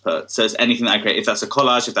output. So it's anything that I create. If that's a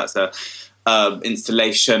collage, if that's a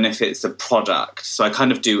installation, if it's a product. So I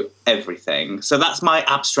kind of do everything. So that's my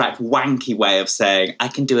abstract, wanky way of saying I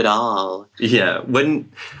can do it all. Yeah, when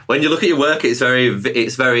you look at your work, it's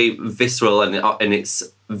very visceral and it's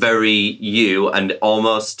very you, and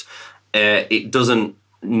almost it doesn't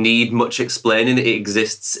need much explaining. It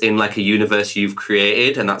exists in like a universe you've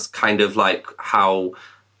created, and that's kind of like how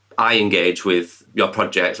I engage with your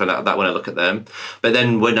projects when I look at them. But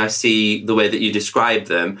then when I see the way that you describe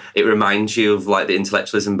them, it reminds you of like the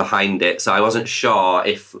intellectualism behind it. So I wasn't sure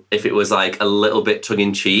if it was like a little bit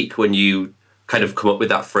tongue-in-cheek when you kind of come up with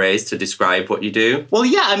that phrase to describe what you do. Well,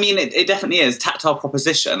 yeah, I mean, it definitely is tactile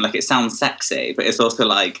proposition. Like, it sounds sexy, but it's also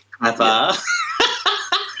like clever. Yeah.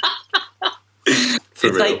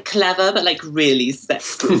 It's like clever, but like really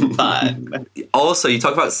sexy and fun. Also, you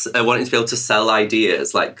talk about wanting to be able to sell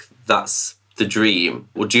ideas. Like, that's the dream.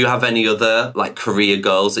 Well, do you have any other like career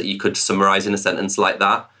goals that you could summarize in a sentence like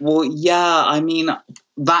that? Well, yeah, I mean,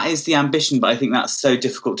 that is the ambition, but I think that's so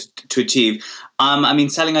difficult to achieve. I mean,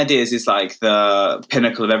 selling ideas is like the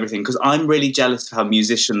pinnacle of everything, because I'm really jealous of how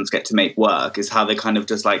musicians get to make work, is how they kind of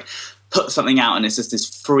just like put something out and it's just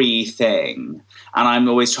this free thing. And I'm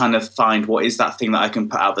always trying to find what is that thing that I can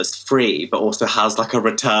put out that's free, but also has like a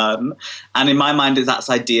return. And in my mind, that's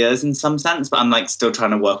ideas in some sense, but I'm like still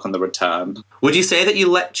trying to work on the return. Would you say that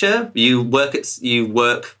you lecture? You work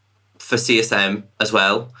for CSM as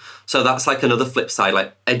well. So that's like another flip side.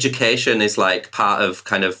 Like, education is like part of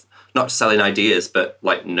kind of not selling ideas, but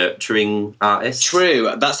like nurturing artists. True.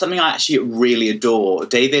 That's something I actually really adore.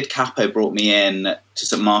 David Capo brought me in to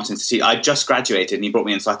St Martin's to teach. I just graduated and he brought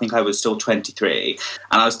me in, so I think I was still 23.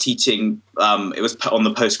 And I was teaching, it was on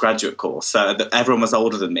the postgraduate course, so everyone was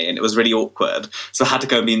older than me and it was really awkward. So I had to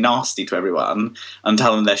go and be nasty to everyone and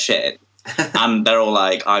tell them their shit. And they're all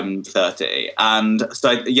like, I'm 30. And so,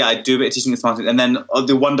 I do a bit of teaching at St Martin's. And then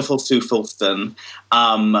the wonderful Sue Fulston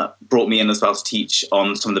brought me in as well to teach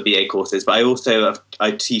on some of the BA courses. But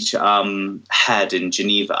I teach Head in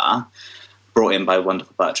Geneva, brought in by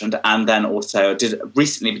wonderful Bertrand. And then also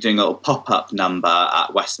recently be doing a little pop-up number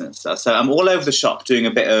at Westminster. So I'm all over the shop doing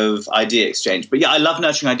a bit of idea exchange. But yeah, I love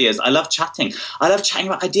nurturing ideas. I love chatting. I love chatting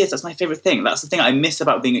about ideas. That's my favourite thing. That's the thing I miss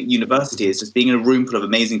about being at university, is just being in a room full of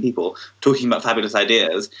amazing people talking about fabulous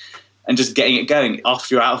ideas and just getting it going.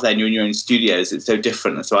 After you're out of there and you're in your own studios, it's so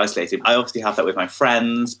different and so isolated. I obviously have that with my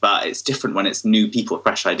friends, but it's different when it's new people,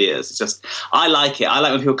 fresh ideas. It's just, I like it. I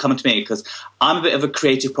like when people come to me because I'm a bit of a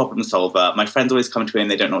creative problem solver. My friends always come to me and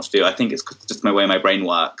they don't know what to do. I think it's just my way my brain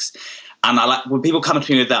works. And I like when people come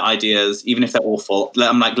to me with their ideas, even if they're awful,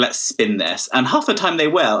 I'm like, let's spin this. And half the time they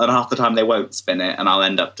will, and half the time they won't spin it, and I'll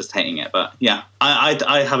end up just hating it. But yeah,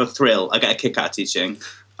 I have a thrill. I get a kick out of teaching.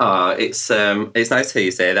 It's nice to hear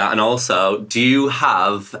you say that. And also, do you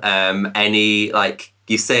have any, like,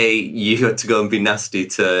 you say you had to go and be nasty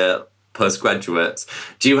to postgraduates.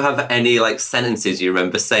 Do you have any like sentences you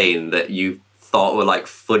remember saying that you thought were like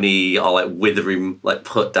funny or like withering like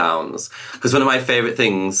put downs? Because one of my favourite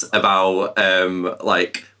things about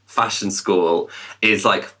like fashion school is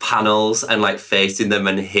like panels and like facing them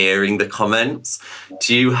and hearing the comments.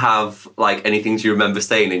 Do you have like any things you remember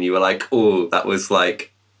saying and you were like, oh, that was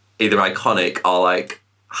like either iconic or like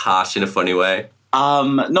harsh in a funny way?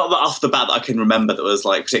 Not that off the bat that I can remember that was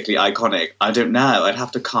like particularly iconic. I don't know. I'd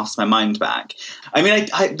have to cast my mind back. I mean,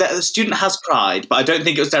 the student has cried, but I don't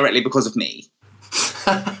think it was directly because of me.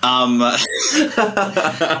 But that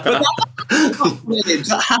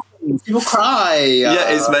happens. People cry. Yeah,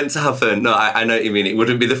 it's meant to happen. No, I know what you mean. It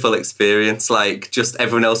wouldn't be the full experience, like just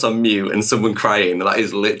everyone else on mute and someone crying. That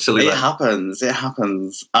is literally. It happens. It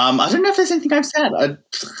happens. I don't know if there's anything I've said.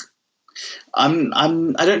 I'm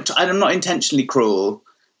not intentionally cruel.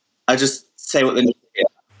 I just say what they need to hear.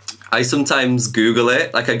 I sometimes Google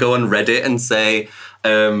it. Like I go on Reddit and say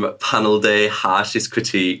panel day harshest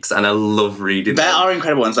critiques, and I love reading them. There are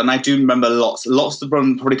incredible ones, and I do remember lots of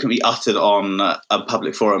them probably couldn't be uttered on a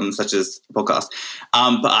public forum such as a podcast.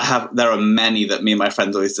 But there are many that me and my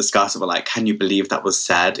friends always discuss about, like, can you believe that was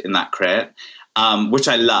said in that crit? Which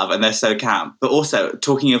I love, and they're so camp. But also,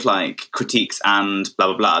 talking of like critiques and blah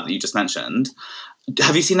blah blah that you just mentioned,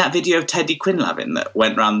 have you seen that video of Teddy Quinlavin that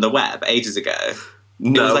went around the web ages ago?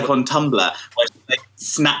 It was like on Tumblr, where she like,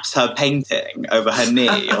 snaps her painting over her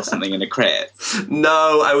knee or something in a crit.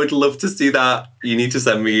 No, I would love to see that. You need to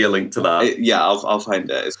send me a link to that. I'll find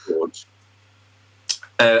it. It's gorgeous.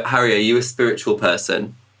 Harry, are you a spiritual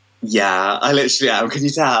person? Yeah, I literally am. Can you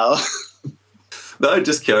tell? No,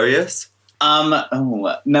 just curious. No,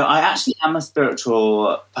 I actually am a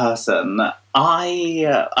spiritual person.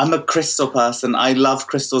 I'm a crystal person. I loved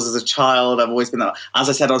crystals as a child. I've always been that. As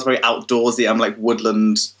I said, I was very outdoorsy. I'm like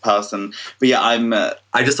woodland person. But yeah, I'm...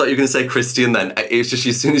 I just thought you were going to say Christian then. It was just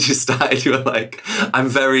as soon as you started, you were like, I'm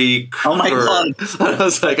very... Oh my God. And I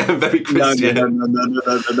was like, I'm very Christian.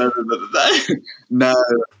 No.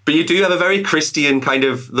 But you do have a very Christian kind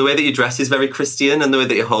of... The way that you dress is very Christian, and the way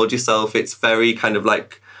that you hold yourself, it's very kind of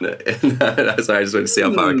like... Sorry, I just wanted to see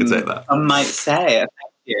how far I can take that. I might say it.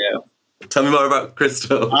 Thank you. Tell me more about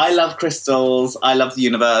crystals. I love crystals. I love the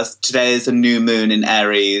universe. Today is a new moon in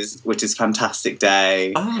Aries, which is a fantastic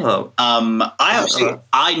day. Oh.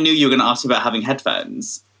 I knew you were going to ask me about having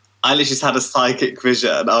headphones. I literally just had a psychic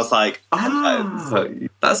vision. I was like, headphones. Oh,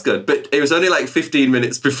 that's good. But it was only like 15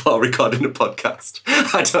 minutes before recording a podcast.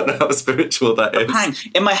 I don't know how spiritual that is.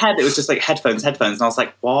 In my head, it was just like headphones. And I was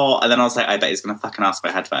like, what? And then I was like, I bet he's going to fucking ask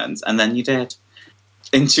about headphones. And then you did.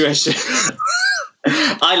 Intuition.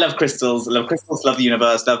 I love crystals, love the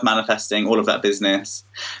universe, love manifesting, all of that business.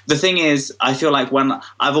 The thing is, I feel like when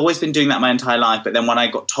I've always been doing that my entire life, but then when I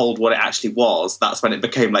got told what it actually was, that's when it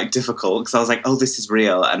became like difficult, because I was like, oh, this is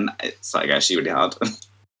real, and it's like actually really hard.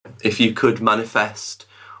 If you could manifest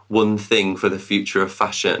one thing for the future of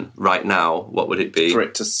fashion right now, what would it be? For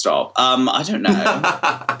it to stop? I don't know.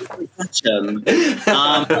 Fashion.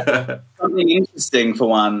 Something interesting for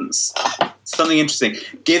once. Something interesting.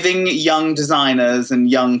 Giving young designers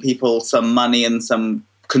and young people some money and some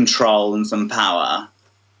control and some power.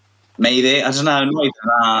 Maybe. I don't know. Not even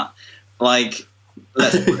that. Like,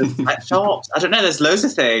 let's pet shops. I don't know. There's loads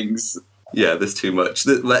of things. Yeah, there's too much.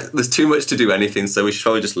 There's too much to do anything, so we should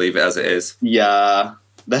probably just leave it as it is. Yeah.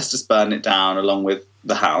 Let's just burn it down along with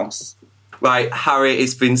the house. Right, Harry,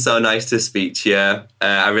 it's been so nice to speak to you.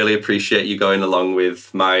 I really appreciate you going along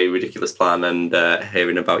with my ridiculous plan and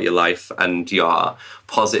hearing about your life and your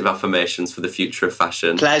positive affirmations for the future of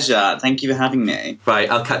fashion. Pleasure. Thank you for having me. Right,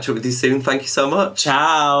 I'll catch up with you soon. Thank you so much.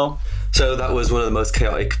 Ciao. So that was one of the most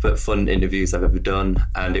chaotic but fun interviews I've ever done,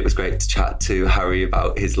 and it was great to chat to Harry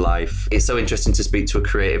about his life. It's so interesting to speak to a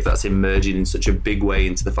creative that's emerging in such a big way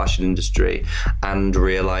into the fashion industry and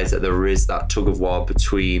realise that there is that tug of war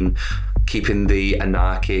between keeping the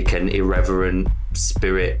anarchic and irreverent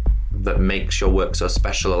spirit that makes your work so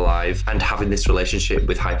special alive and having this relationship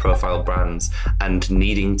with high profile brands and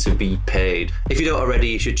needing to be paid. If you don't already,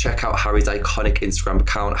 you should check out Harry's iconic Instagram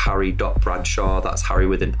account, harry.bradshaw. That's Harry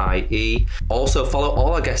with an IE. Also follow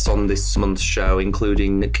all our guests on this month's show,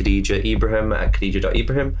 including Khadija Ibrahim at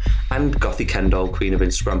khadija.ibrahim and Gothy Kendall, queen of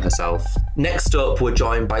Instagram herself. Next up, we're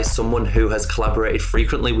joined by someone who has collaborated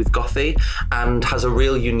frequently with Gothy and has a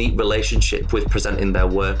real unique relationship with presenting their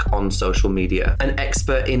work on social media. An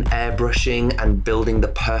expert in airbrushing and building the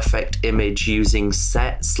perfect image using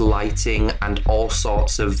sets, lighting, and all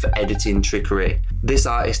sorts of editing trickery. This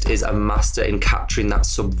artist is a master in capturing that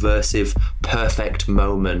subversive, perfect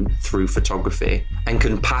moment through photography and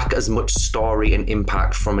can pack as much story and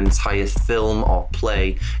impact from an entire film or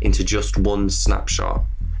play into just one snapshot.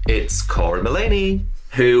 It's Corey Mullaney,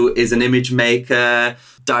 who is an image maker,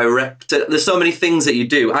 director. There's so many things that you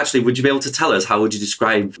do. Actually, would you be able to tell us, how would you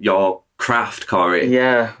describe your craft, Corey?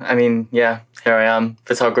 Yeah, here I am,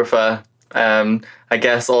 photographer. I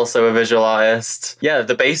guess also a visual artist. Yeah,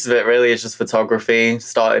 the base of it really is just photography.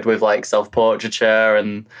 Started with like self-portraiture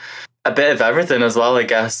and a bit of everything as well, I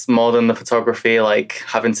guess, more than the photography, like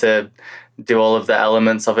having to do all of the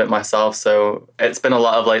elements of it myself. So it's been a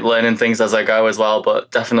lot of like learning things as I go as well, but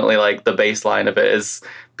definitely like the baseline of it is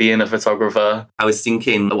being a photographer. I was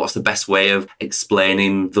thinking, what's the best way of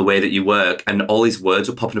explaining the way that you work? And all these words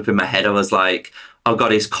were popping up in my head. I was like, oh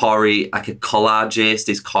God, is Corey like a collagist?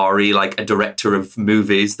 Is Corey like a director of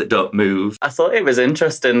movies that don't move? I thought it was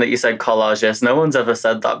interesting that you said collagist. No one's ever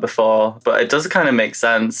said that before, but it does kind of make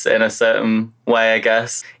sense in a certain way, I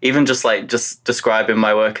guess. Even just describing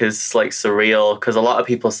my work as like surreal, because a lot of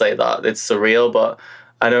people say that it's surreal, but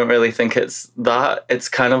I don't really think it's that. It's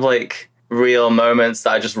kind of like real moments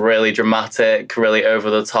that are just really dramatic, really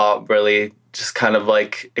over the top, really just kind of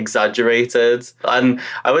like exaggerated. And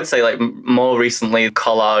I would say like more recently,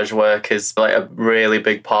 collage work is like a really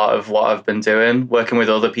big part of what I've been doing, working with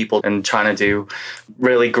other people and trying to do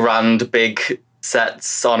really grand, big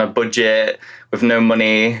sets on a budget with no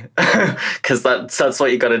money, because that's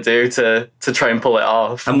what you got to do to try and pull it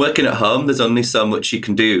off. And working at home, there's only so much you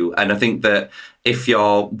can do. And I think that if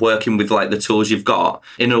you're working with like the tools you've got,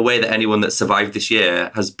 in a way that anyone that survived this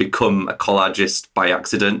year has become a collagist by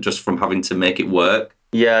accident, just from having to make it work.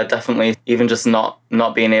 Yeah, definitely. Even just not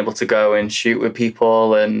being able to go and shoot with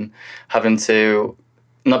people and having to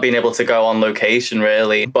not being able to go on location,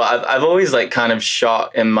 really. But I've always like kind of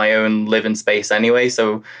shot in my own living space anyway,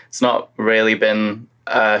 so it's not really been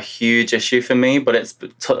a huge issue for me. But it's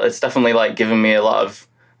definitely like given me a lot of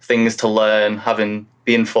things to learn, having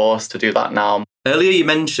been forced to do that now. Earlier you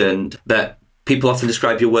mentioned that people often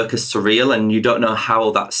describe your work as surreal, and you don't know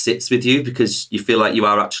how that sits with you because you feel like you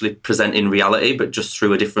are actually presenting reality, but just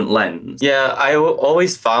through a different lens. Yeah, I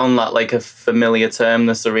always found that like a familiar term,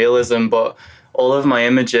 the surrealism, but all of my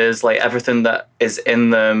images, like everything that is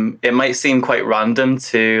in them, it might seem quite random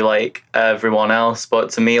to like everyone else, but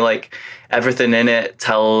to me, like everything in it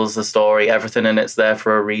tells a story, everything in it's there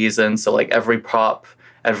for a reason. So like every prop,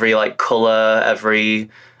 every like color, every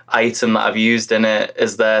item that I've used in it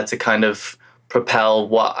is there to kind of propel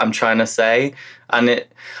what I'm trying to say. And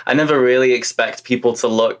I never really expect people to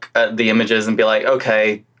look at the images and be like,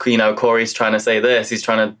 okay, you know, Corey's trying to say this, he's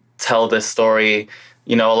trying to tell this story.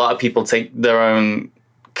 You know, a lot of people take their own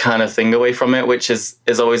kind of thing away from it, which has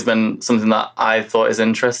always been something that I thought is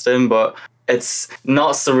interesting, but it's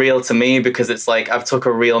not surreal to me because it's like I've took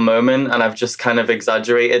a real moment and I've just kind of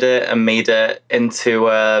exaggerated it and made it into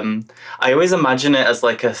I always imagine it as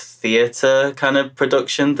like a theatre kind of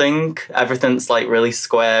production thing. Everything's like really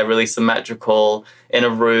square, really symmetrical, in a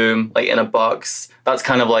room, like in a box. That's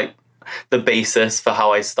kind of like the basis for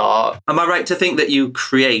how I start. Am I right to think that you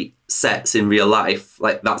create sets in real life?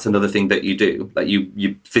 Like that's another thing that you do, like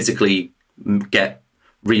you physically get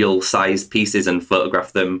real size pieces and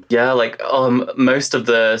photograph them? Yeah, like most of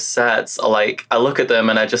the sets are like, I look at them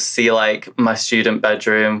and I just see like my student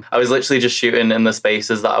bedroom. I was literally just shooting in the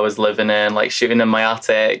spaces that I was living in, like shooting in my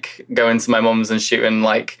attic, going to my mum's and shooting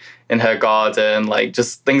like in her garden, like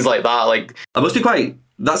just things like that. Like that must be quite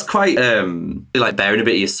like bearing a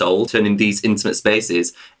bit of your soul, turning these intimate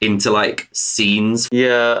spaces into like scenes.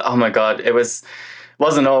 Yeah, oh my god, it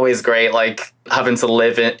wasn't always great, like having to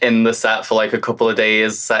live in the set for like a couple of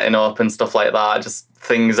days, setting up and stuff like that, just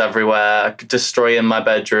things everywhere, destroying my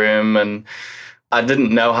bedroom, and I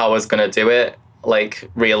didn't know how I was going to do it, like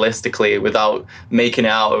realistically, without making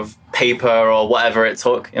it out of paper or whatever it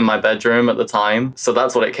took in my bedroom at the time. So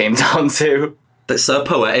that's what it came down to. That's so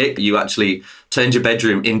poetic. You actually turned your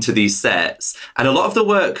bedroom into these sets. And a lot of the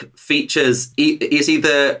work features, it's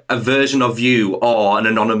either a version of you or an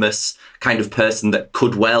anonymous kind of person that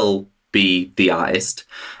could well be the artist.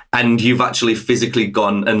 And you've actually physically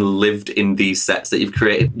gone and lived in these sets that you've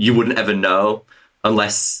created. You wouldn't ever know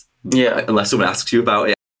unless someone asks you about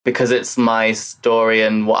it. Because it's my story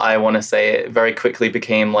and what I want to say, it very quickly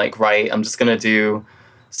became like, right, I'm just going to do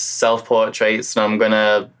self-portraits and I'm going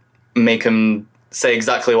to make them say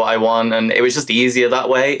exactly what I want. And it was just easier that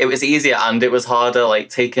way. It was easier and it was harder. Like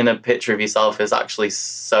taking a picture of yourself is actually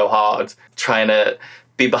so hard. Trying to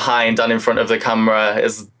be behind and in front of the camera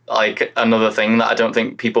is like another thing that I don't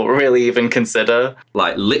think people really even consider.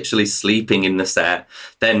 Like literally sleeping in the set,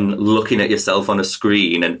 then looking at yourself on a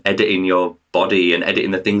screen and editing your body and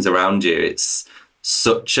editing the things around you. It's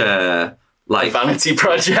such a like vanity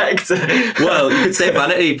project. Well, you could say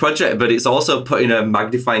vanity project, but it's also putting a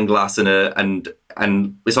magnifying glass and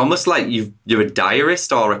it's almost like you're a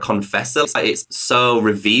diarist or a confessor. It's so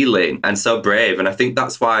revealing and so brave, and I think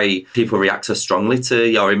that's why people react so strongly to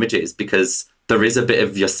your images, because there is a bit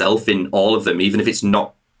of yourself in all of them, even if it's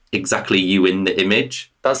not exactly you in the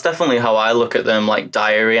image. That's definitely how I look at them, like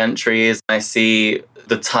diary entries. I see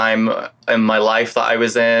the time in my life that I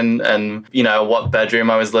was in and, you know, what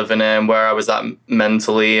bedroom I was living in, where I was at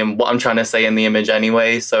mentally and what I'm trying to say in the image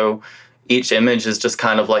anyway. So each image is just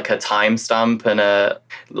kind of like a timestamp and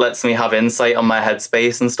lets me have insight on my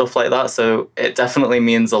headspace and stuff like that. So it definitely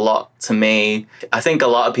means a lot to me. I think a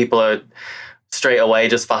lot of people are straight away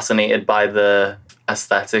just fascinated by the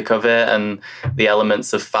aesthetic of it and the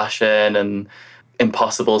elements of fashion and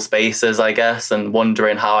impossible spaces, I guess, and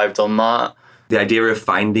wondering how I've done that. The idea of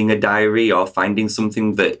finding a diary or finding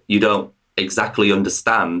something that you don't exactly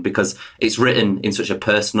understand because it's written in such a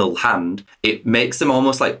personal hand, it makes them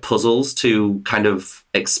almost like puzzles to kind of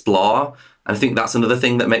explore. And I think that's another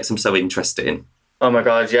thing that makes them so interesting. Oh my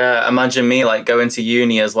God, yeah. Imagine me like going to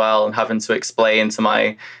uni as well and having to explain to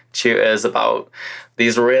my tutors about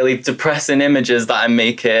these really depressing images that I'm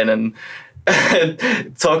making and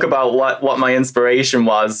talk about what my inspiration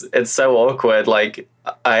was, it's so awkward. Like,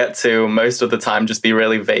 I had to most of the time just be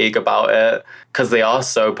really vague about it because they are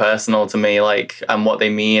so personal to me, like, and what they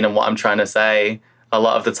mean and what I'm trying to say. A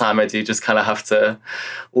lot of the time I do just kind of have to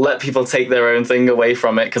let people take their own thing away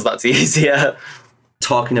from it because that's easier.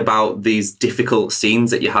 Talking about these difficult scenes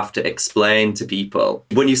that you have to explain to people,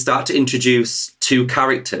 when you start to introduce two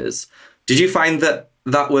characters, did you find that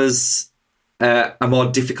was a more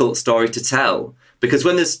difficult story to tell? Because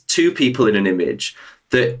when there's two people in an image,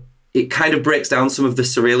 that it kind of breaks down some of the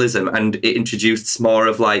surrealism and it introduced more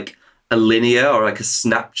of like a linear or like a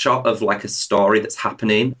snapshot of like a story that's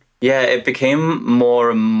happening. Yeah, it became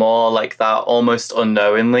more and more like that almost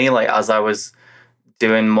unknowingly, like as I was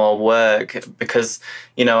doing more work, because,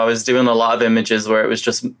 you know, I was doing a lot of images where it was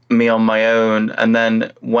just me on my own. And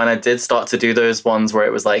then when I did start to do those ones where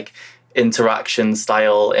it was like interaction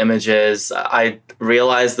style images, I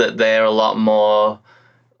realized that they're a lot more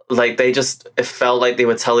like it felt like they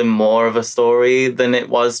were telling more of a story than it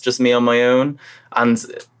was just me on my own. And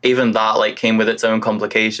even that like came with its own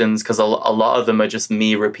complications because a lot of them are just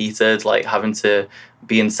me repeated, like having to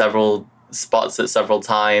be in several spots at several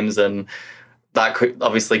times, and that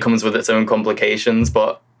obviously comes with its own complications.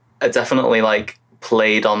 But I definitely like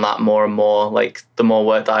played on that more and more, like the more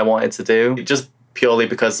work that I wanted to do, just purely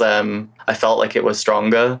because I felt like it was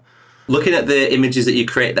stronger. Looking at the images that you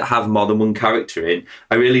create that have more than one character in,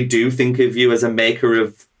 I really do think of you as a maker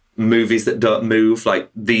of movies that don't move, like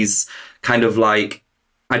these kind of like,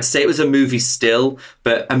 I'd say it was a movie still,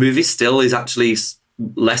 but a movie still is actually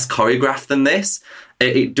less choreographed than this.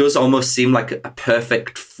 It does almost seem like a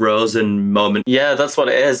perfect frozen moment. Yeah, that's what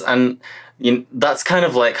it is. And that's kind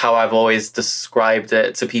of like how I've always described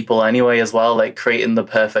it to people anyway as well, like creating the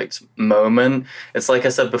perfect moment. It's like I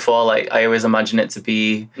said before, like I always imagine it to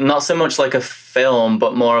be not so much like a film,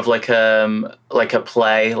 but more of like a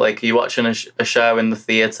play. Like you're watching a show in the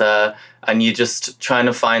theatre and you're just trying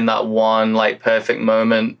to find that one like perfect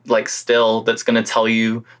moment, like still that's going to tell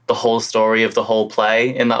you the whole story of the whole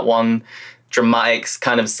play in that one dramatic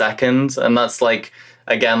kind of second. And that's like,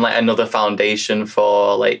 again, like another foundation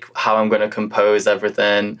for like how I'm going to compose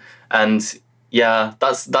everything. And yeah,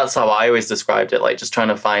 that's how I always described it, like just trying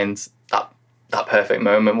to find that perfect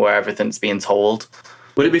moment where everything's being told.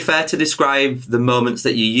 Would it be fair to describe the moments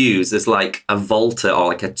that you use as like a volta or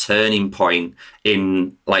like a turning point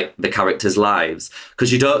in like the characters' lives?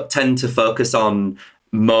 Because you don't tend to focus on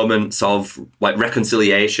moments of like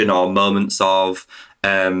reconciliation or moments of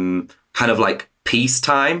kind of like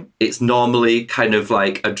peacetime. It's normally kind of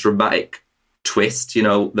like a dramatic twist, you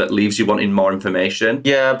know, that leaves you wanting more information.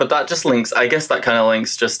 Yeah, but that just links, I guess that kind of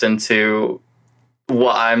links just into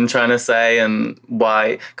what I'm trying to say and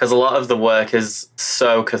why, because a lot of the work is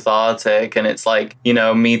so cathartic and it's like, you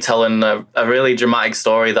know, me telling a really dramatic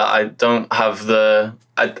story that I don't have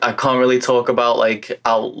I can't really talk about like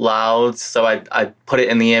out loud, so I put it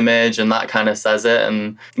in the image and that kind of says it.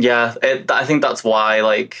 And yeah, I think that's why,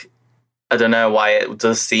 like, I don't know why it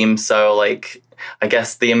does seem so like, I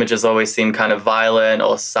guess the images always seem kind of violent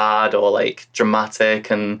or sad or like dramatic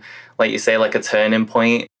and like you say, like a turning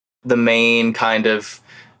point. The main kind of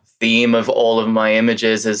theme of all of my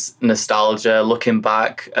images is nostalgia, looking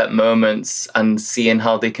back at moments and seeing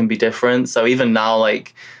how they can be different. So even now,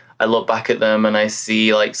 like I look back at them and I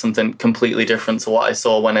see like something completely different to what I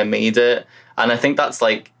saw when I made it. And I think that's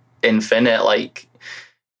like infinite, like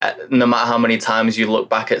no matter how many times you look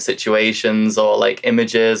back at situations or like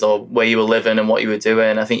images or where you were living and what you were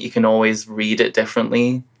doing, I think you can always read it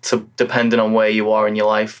differently depending on where you are in your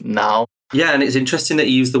life now. Yeah, and it's interesting that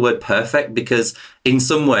you use the word perfect because in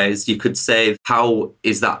some ways you could say, how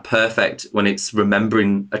is that perfect when it's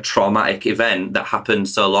remembering a traumatic event that happened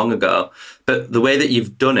so long ago? But the way that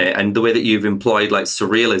you've done it and the way that you've employed like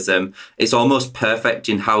surrealism, it's almost perfect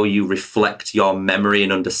in how you reflect your memory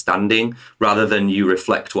and understanding rather than you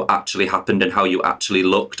reflect what actually happened and how you actually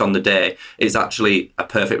looked on the day. It's actually a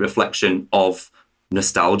perfect reflection of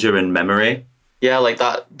nostalgia and memory. Yeah, like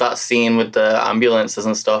that scene with the ambulances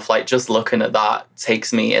and stuff, like just looking at that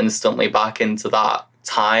takes me instantly back into that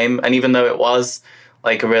time. And even though it was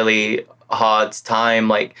like a really hard time,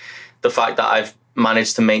 like the fact that I've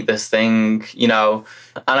managed to make this thing, you know,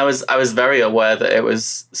 and I was very aware that it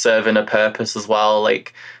was serving a purpose as well,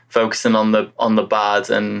 like focusing on the bad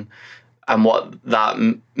and what that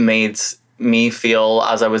made me feel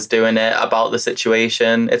as I was doing it about the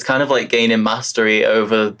situation. It's kind of like gaining mastery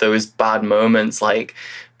over those bad moments, like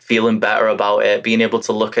feeling better about it, being able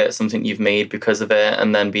to look at something you've made because of it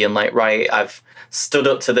and then being like, right, I've stood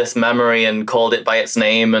up to this memory and called it by its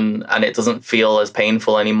name and it doesn't feel as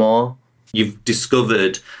painful anymore. You've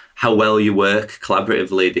discovered how well you work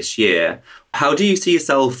collaboratively this year. How do you see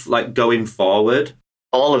yourself like going forward?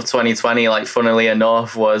 All of 2020, like, funnily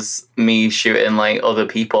enough, was me shooting like other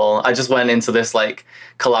people. I just went into this like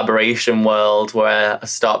collaboration world where I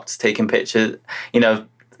stopped taking pictures. You know,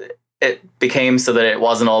 it became so that it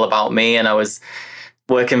wasn't all about me and I was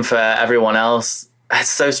working for everyone else. It's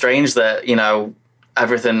so strange that, you know,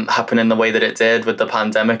 everything happened in the way that it did with the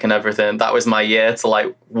pandemic and everything. That was my year to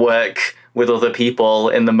like work with other people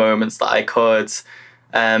in the moments that I could.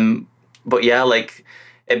 But yeah, like,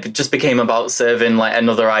 it just became about serving like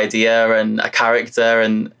another idea and a character,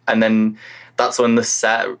 and then that's when the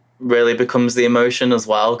set really becomes the emotion as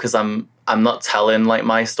well, because I'm not telling like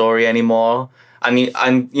my story anymore. And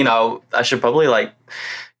you know, I should probably like,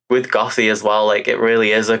 with Gothy as well, like, it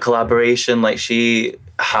really is a collaboration. Like, she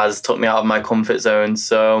has took me out of my comfort zone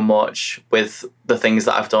so much with the things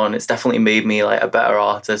that I've done. It's definitely made me like a better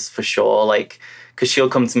artist for sure. Like, because she'll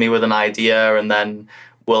come to me with an idea and then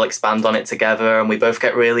we'll expand on it together and we both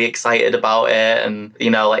get really excited about it. And,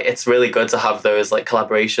 you know, like, it's really good to have those like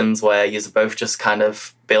collaborations where you're both just kind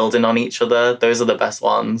of building on each other. Those are the best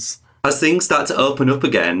ones. As things start to open up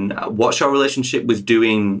again, what's your relationship with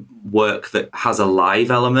doing work that has a live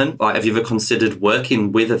element? Like, have you ever considered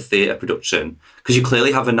working with a theatre production? Because you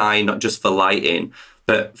clearly have an eye not just for lighting,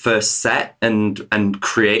 but for set and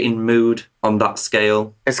creating mood on that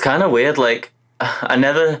scale. It's kind of weird. Like, I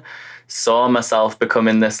never saw myself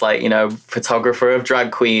becoming this, like, you know, photographer of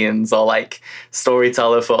drag queens or like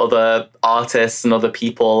storyteller for other artists and other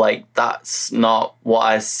people. Like, that's not what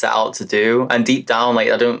I set out to do. And deep down, like,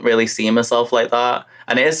 I don't really see myself like that.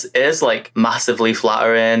 And it is like massively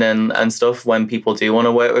flattering and stuff when people do want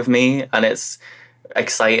to work with me. And it's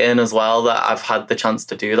exciting as well that I've had the chance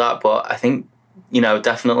to do that. But I think, you know,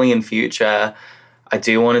 definitely in future, I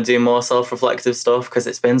do want to do more self-reflective stuff because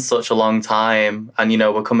it's been such a long time, and, you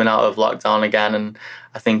know, we're coming out of lockdown again, and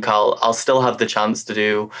I think I'll still have the chance to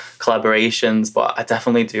do collaborations, but I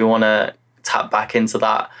definitely do want to tap back into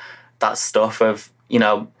that stuff of, you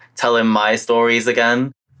know, telling my stories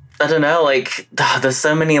again. I don't know, like, there's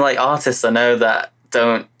so many like artists I know that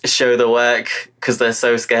don't show the work because they're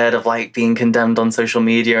so scared of like being condemned on social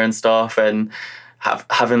media and stuff, and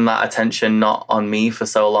having that attention not on me for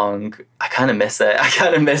so long. I kind of miss it. I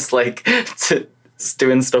kind of miss like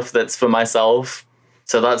doing stuff that's for myself.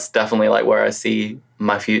 So that's definitely like where I see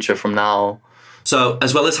my future from now. So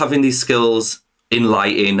as well as having these skills in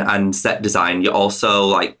lighting and set design, you're also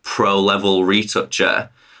like pro level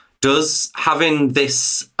retoucher. Does having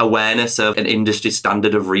this awareness of an industry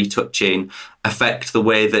standard of retouching affect the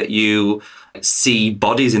way that you see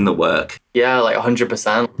bodies in the work? Yeah, like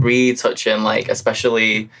 100%. Retouching, like,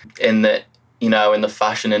 especially in the, you know, in the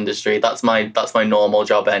fashion industry, that's my normal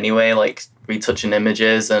job anyway, like retouching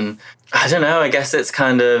images. And I don't know, I guess it's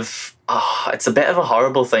kind of, it's a bit of a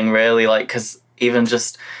horrible thing really, like, because even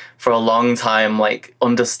just for a long time, like,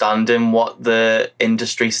 understanding what the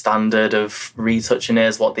industry standard of retouching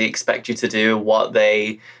is, what they expect you to do, what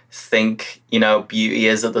they think, you know, beauty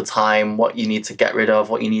is at the time, what you need to get rid of,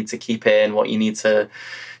 what you need to keep in, what you need to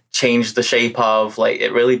change the shape of, like,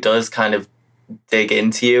 it really does kind of dig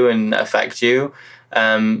into you and affect you.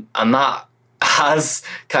 And that has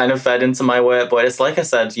kind of fed into my work, but it's like I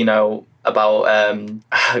said, you know, about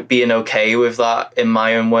being okay with that in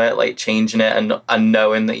my own work, like changing it and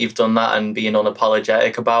knowing that you've done that and being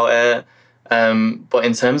unapologetic about it. But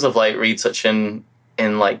in terms of like retouching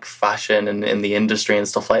in like fashion and in the industry and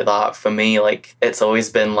stuff like that, for me, like, it's always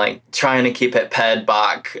been like trying to keep it pared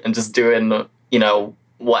back and just doing, you know,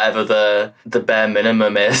 whatever the bare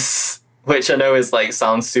minimum is. Which I know is like,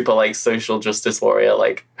 sounds super like social justice warrior.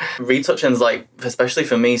 Like, retouching's like, especially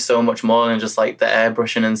for me, so much more than just like the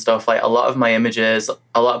airbrushing and stuff. Like, a lot of my images,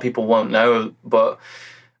 a lot of people won't know, but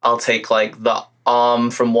I'll take like the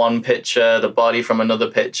arm from one picture, the body from another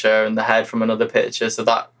picture, and the head from another picture. So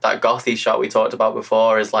that Gothy shot we talked about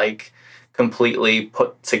before is like completely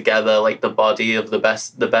put together, like the body of the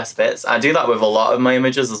best bits. I do that with a lot of my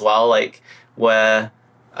images as well, like where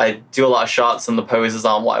I do a lot of shots and the poses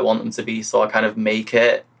aren't what I want them to be, so I kind of make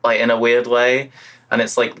it like in a weird way. And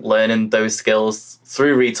it's like learning those skills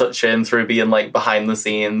through retouching, through being like behind the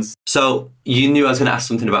scenes. So you knew I was going to ask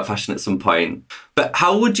something about fashion at some point, but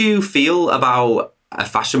how would you feel about a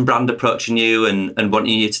fashion brand approaching you and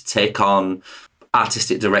wanting you to take on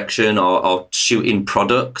artistic direction or shooting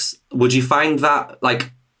products? Would you find that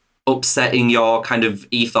like upsetting your kind of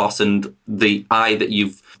ethos and the eye that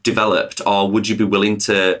you've developed, or would you be willing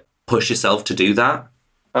to push yourself to do that?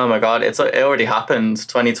 Oh my God, it already happened,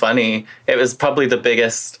 2020. It was probably the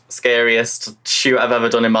biggest, scariest shoot I've ever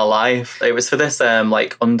done in my life. It was for this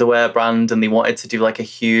like underwear brand, and they wanted to do like a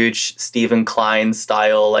huge Stephen Klein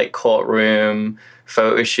style like courtroom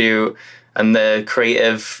photo shoot. And the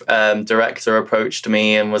creative director approached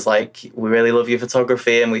me and was like, we really love your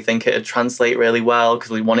photography and we think it'd translate really well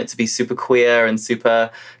because we want it to be super queer and super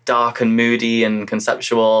dark and moody and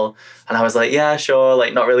conceptual. And I was like, yeah, sure,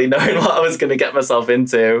 like not really knowing what I was going to get myself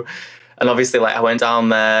into. And obviously, like, I went down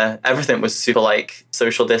there, everything was super like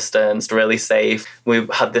social distanced, really safe. We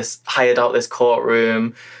had hired out this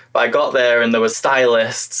courtroom. But I got there and there were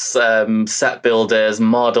stylists, set builders,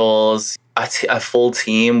 models, a full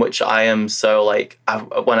team, which I am so like,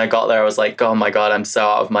 when I got there, I was like, oh my God, I'm so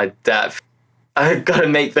out of my depth. I've got to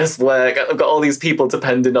make this work. I've got all these people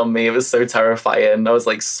depending on me. It was so terrifying. I was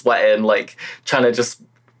like sweating, like trying to just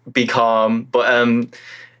be calm. But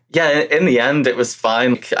yeah, in the end, it was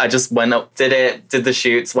fine. I just went up, did the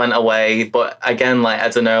shoots, went away. But again, like, I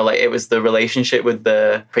don't know, like it was the relationship with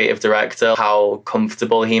the creative director, how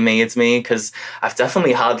comfortable he made me. Because I've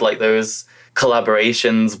definitely had like those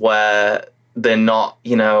collaborations where they're not,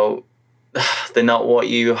 you know, they're not what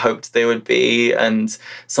you hoped they would be. And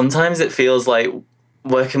sometimes it feels like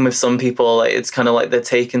working with some people, like, it's kind of like they're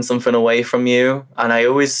taking something away from you. And I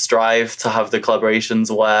always strive to have the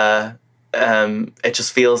collaborations where it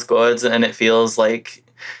just feels good and it feels like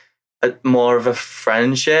more of a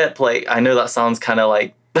friendship. Like, I know that sounds kind of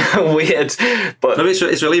like weird, but no,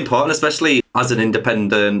 it's really important, especially as an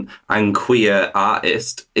independent and queer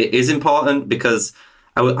artist. It is important because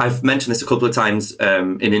I've mentioned this a couple of times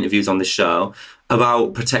in interviews on this show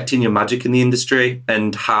about protecting your magic in the industry,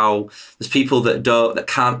 and how there's people that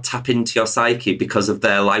can't tap into your psyche because of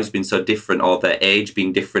their lives being so different, or their age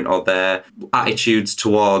being different, or their attitudes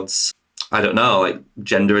towards, I don't know, like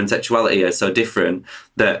gender and sexuality are so different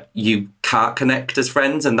that you can't connect as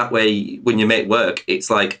friends. And that way, when you make work, it's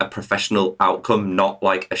like a professional outcome, not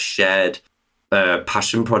like a shared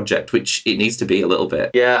passion project, which it needs to be a little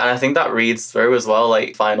bit. Yeah, and I think that reads through as well,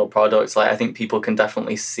 like final products. Like, I think people can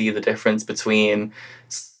definitely see the difference between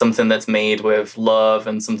something that's made with love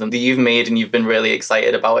and something that you've made and you've been really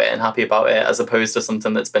excited about it and happy about it, as opposed to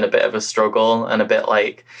something that's been a bit of a struggle and a bit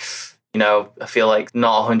like, you know, I feel like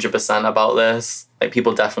not 100% about this. Like,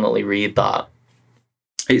 people definitely read that.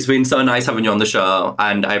 It's been so nice having you on the show,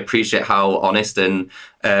 and I appreciate how honest and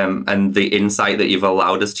the insight that you've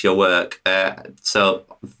allowed us to your work. So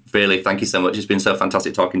really, thank you so much. It's been so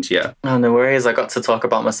fantastic talking to you. Oh, no worries. I got to talk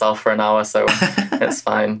about myself for an hour, so it's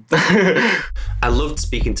fine. I loved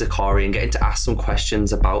speaking to Corey and getting to ask some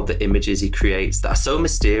questions about the images he creates that are so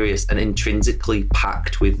mysterious and intrinsically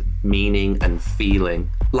packed with meaning and feeling.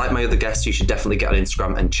 Like my other guests, you should definitely get on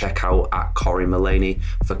Instagram and check out @Corey Mullaney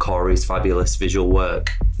for Corey's fabulous visual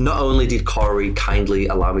work. Not only did Corey kindly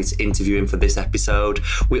allow me to interview him for this episode,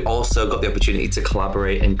 we also got the opportunity to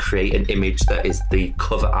collaborate and create an image that is the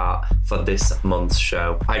cover art for this month's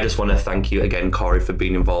show. I just want to thank you again, Corey, for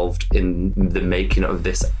being involved in the making of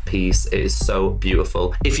this piece. It is so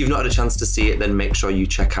beautiful. If you've not had a chance to see it, then make sure you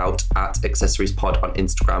check out @AccessoriesPod on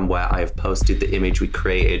Instagram, where I have posted the image we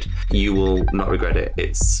created. You will not regret it.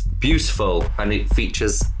 It's beautiful, and it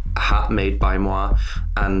features a hat made by moi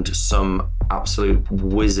and some absolute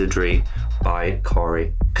wizardry by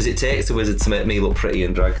Corey. Because it takes a wizard to make me look pretty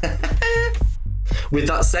in drag. With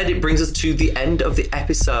that said, it brings us to the end of the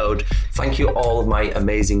episode. Thank you all of my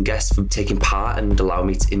amazing guests for taking part and allowing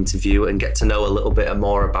me to interview and get to know a little bit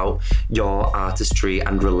more about your artistry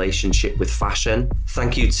and relationship with fashion.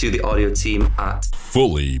 Thank you to the audio team at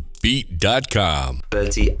FullyBeat.com.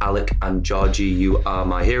 Bertie, Alec, and Georgie, you are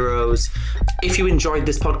my heroes. If you enjoyed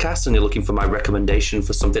this podcast and you're looking for my recommendation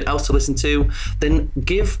for something else to listen to, then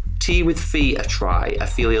give Tea with Fee a try.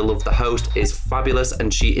 Ophelia Love, the host, is fabulous,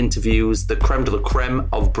 and she interviews the creme de la creme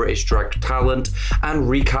of British drag talent and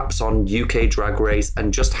recaps on UK Drag Race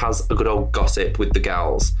and just has a good old gossip with the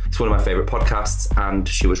gals. It's one of my favourite podcasts, and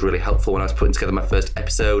she was really helpful when I was putting together my first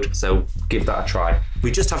episode, so give that a try.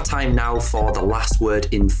 We just have time now for the last word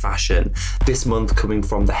in fashion. This month coming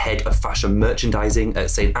from the head of fashion merchandising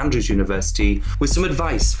at St Andrews University with some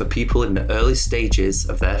advice for people in the early stages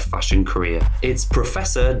of their fashion career. It's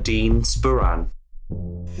Professor Dean Spurran.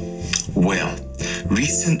 Well,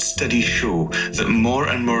 recent studies show that more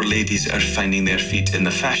and more ladies are finding their feet in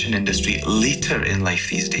the fashion industry later in life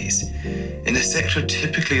these days. In a sector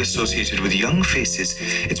typically associated with young faces,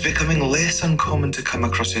 it's becoming less uncommon to come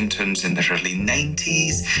across interns in their early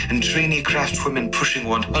 90s and trainee craftswomen pushing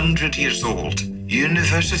 100 years old.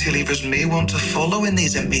 University leavers may want to follow in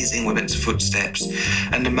these amazing women's footsteps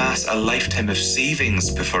and amass a lifetime of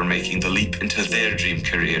savings before making the leap into their dream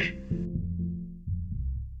career.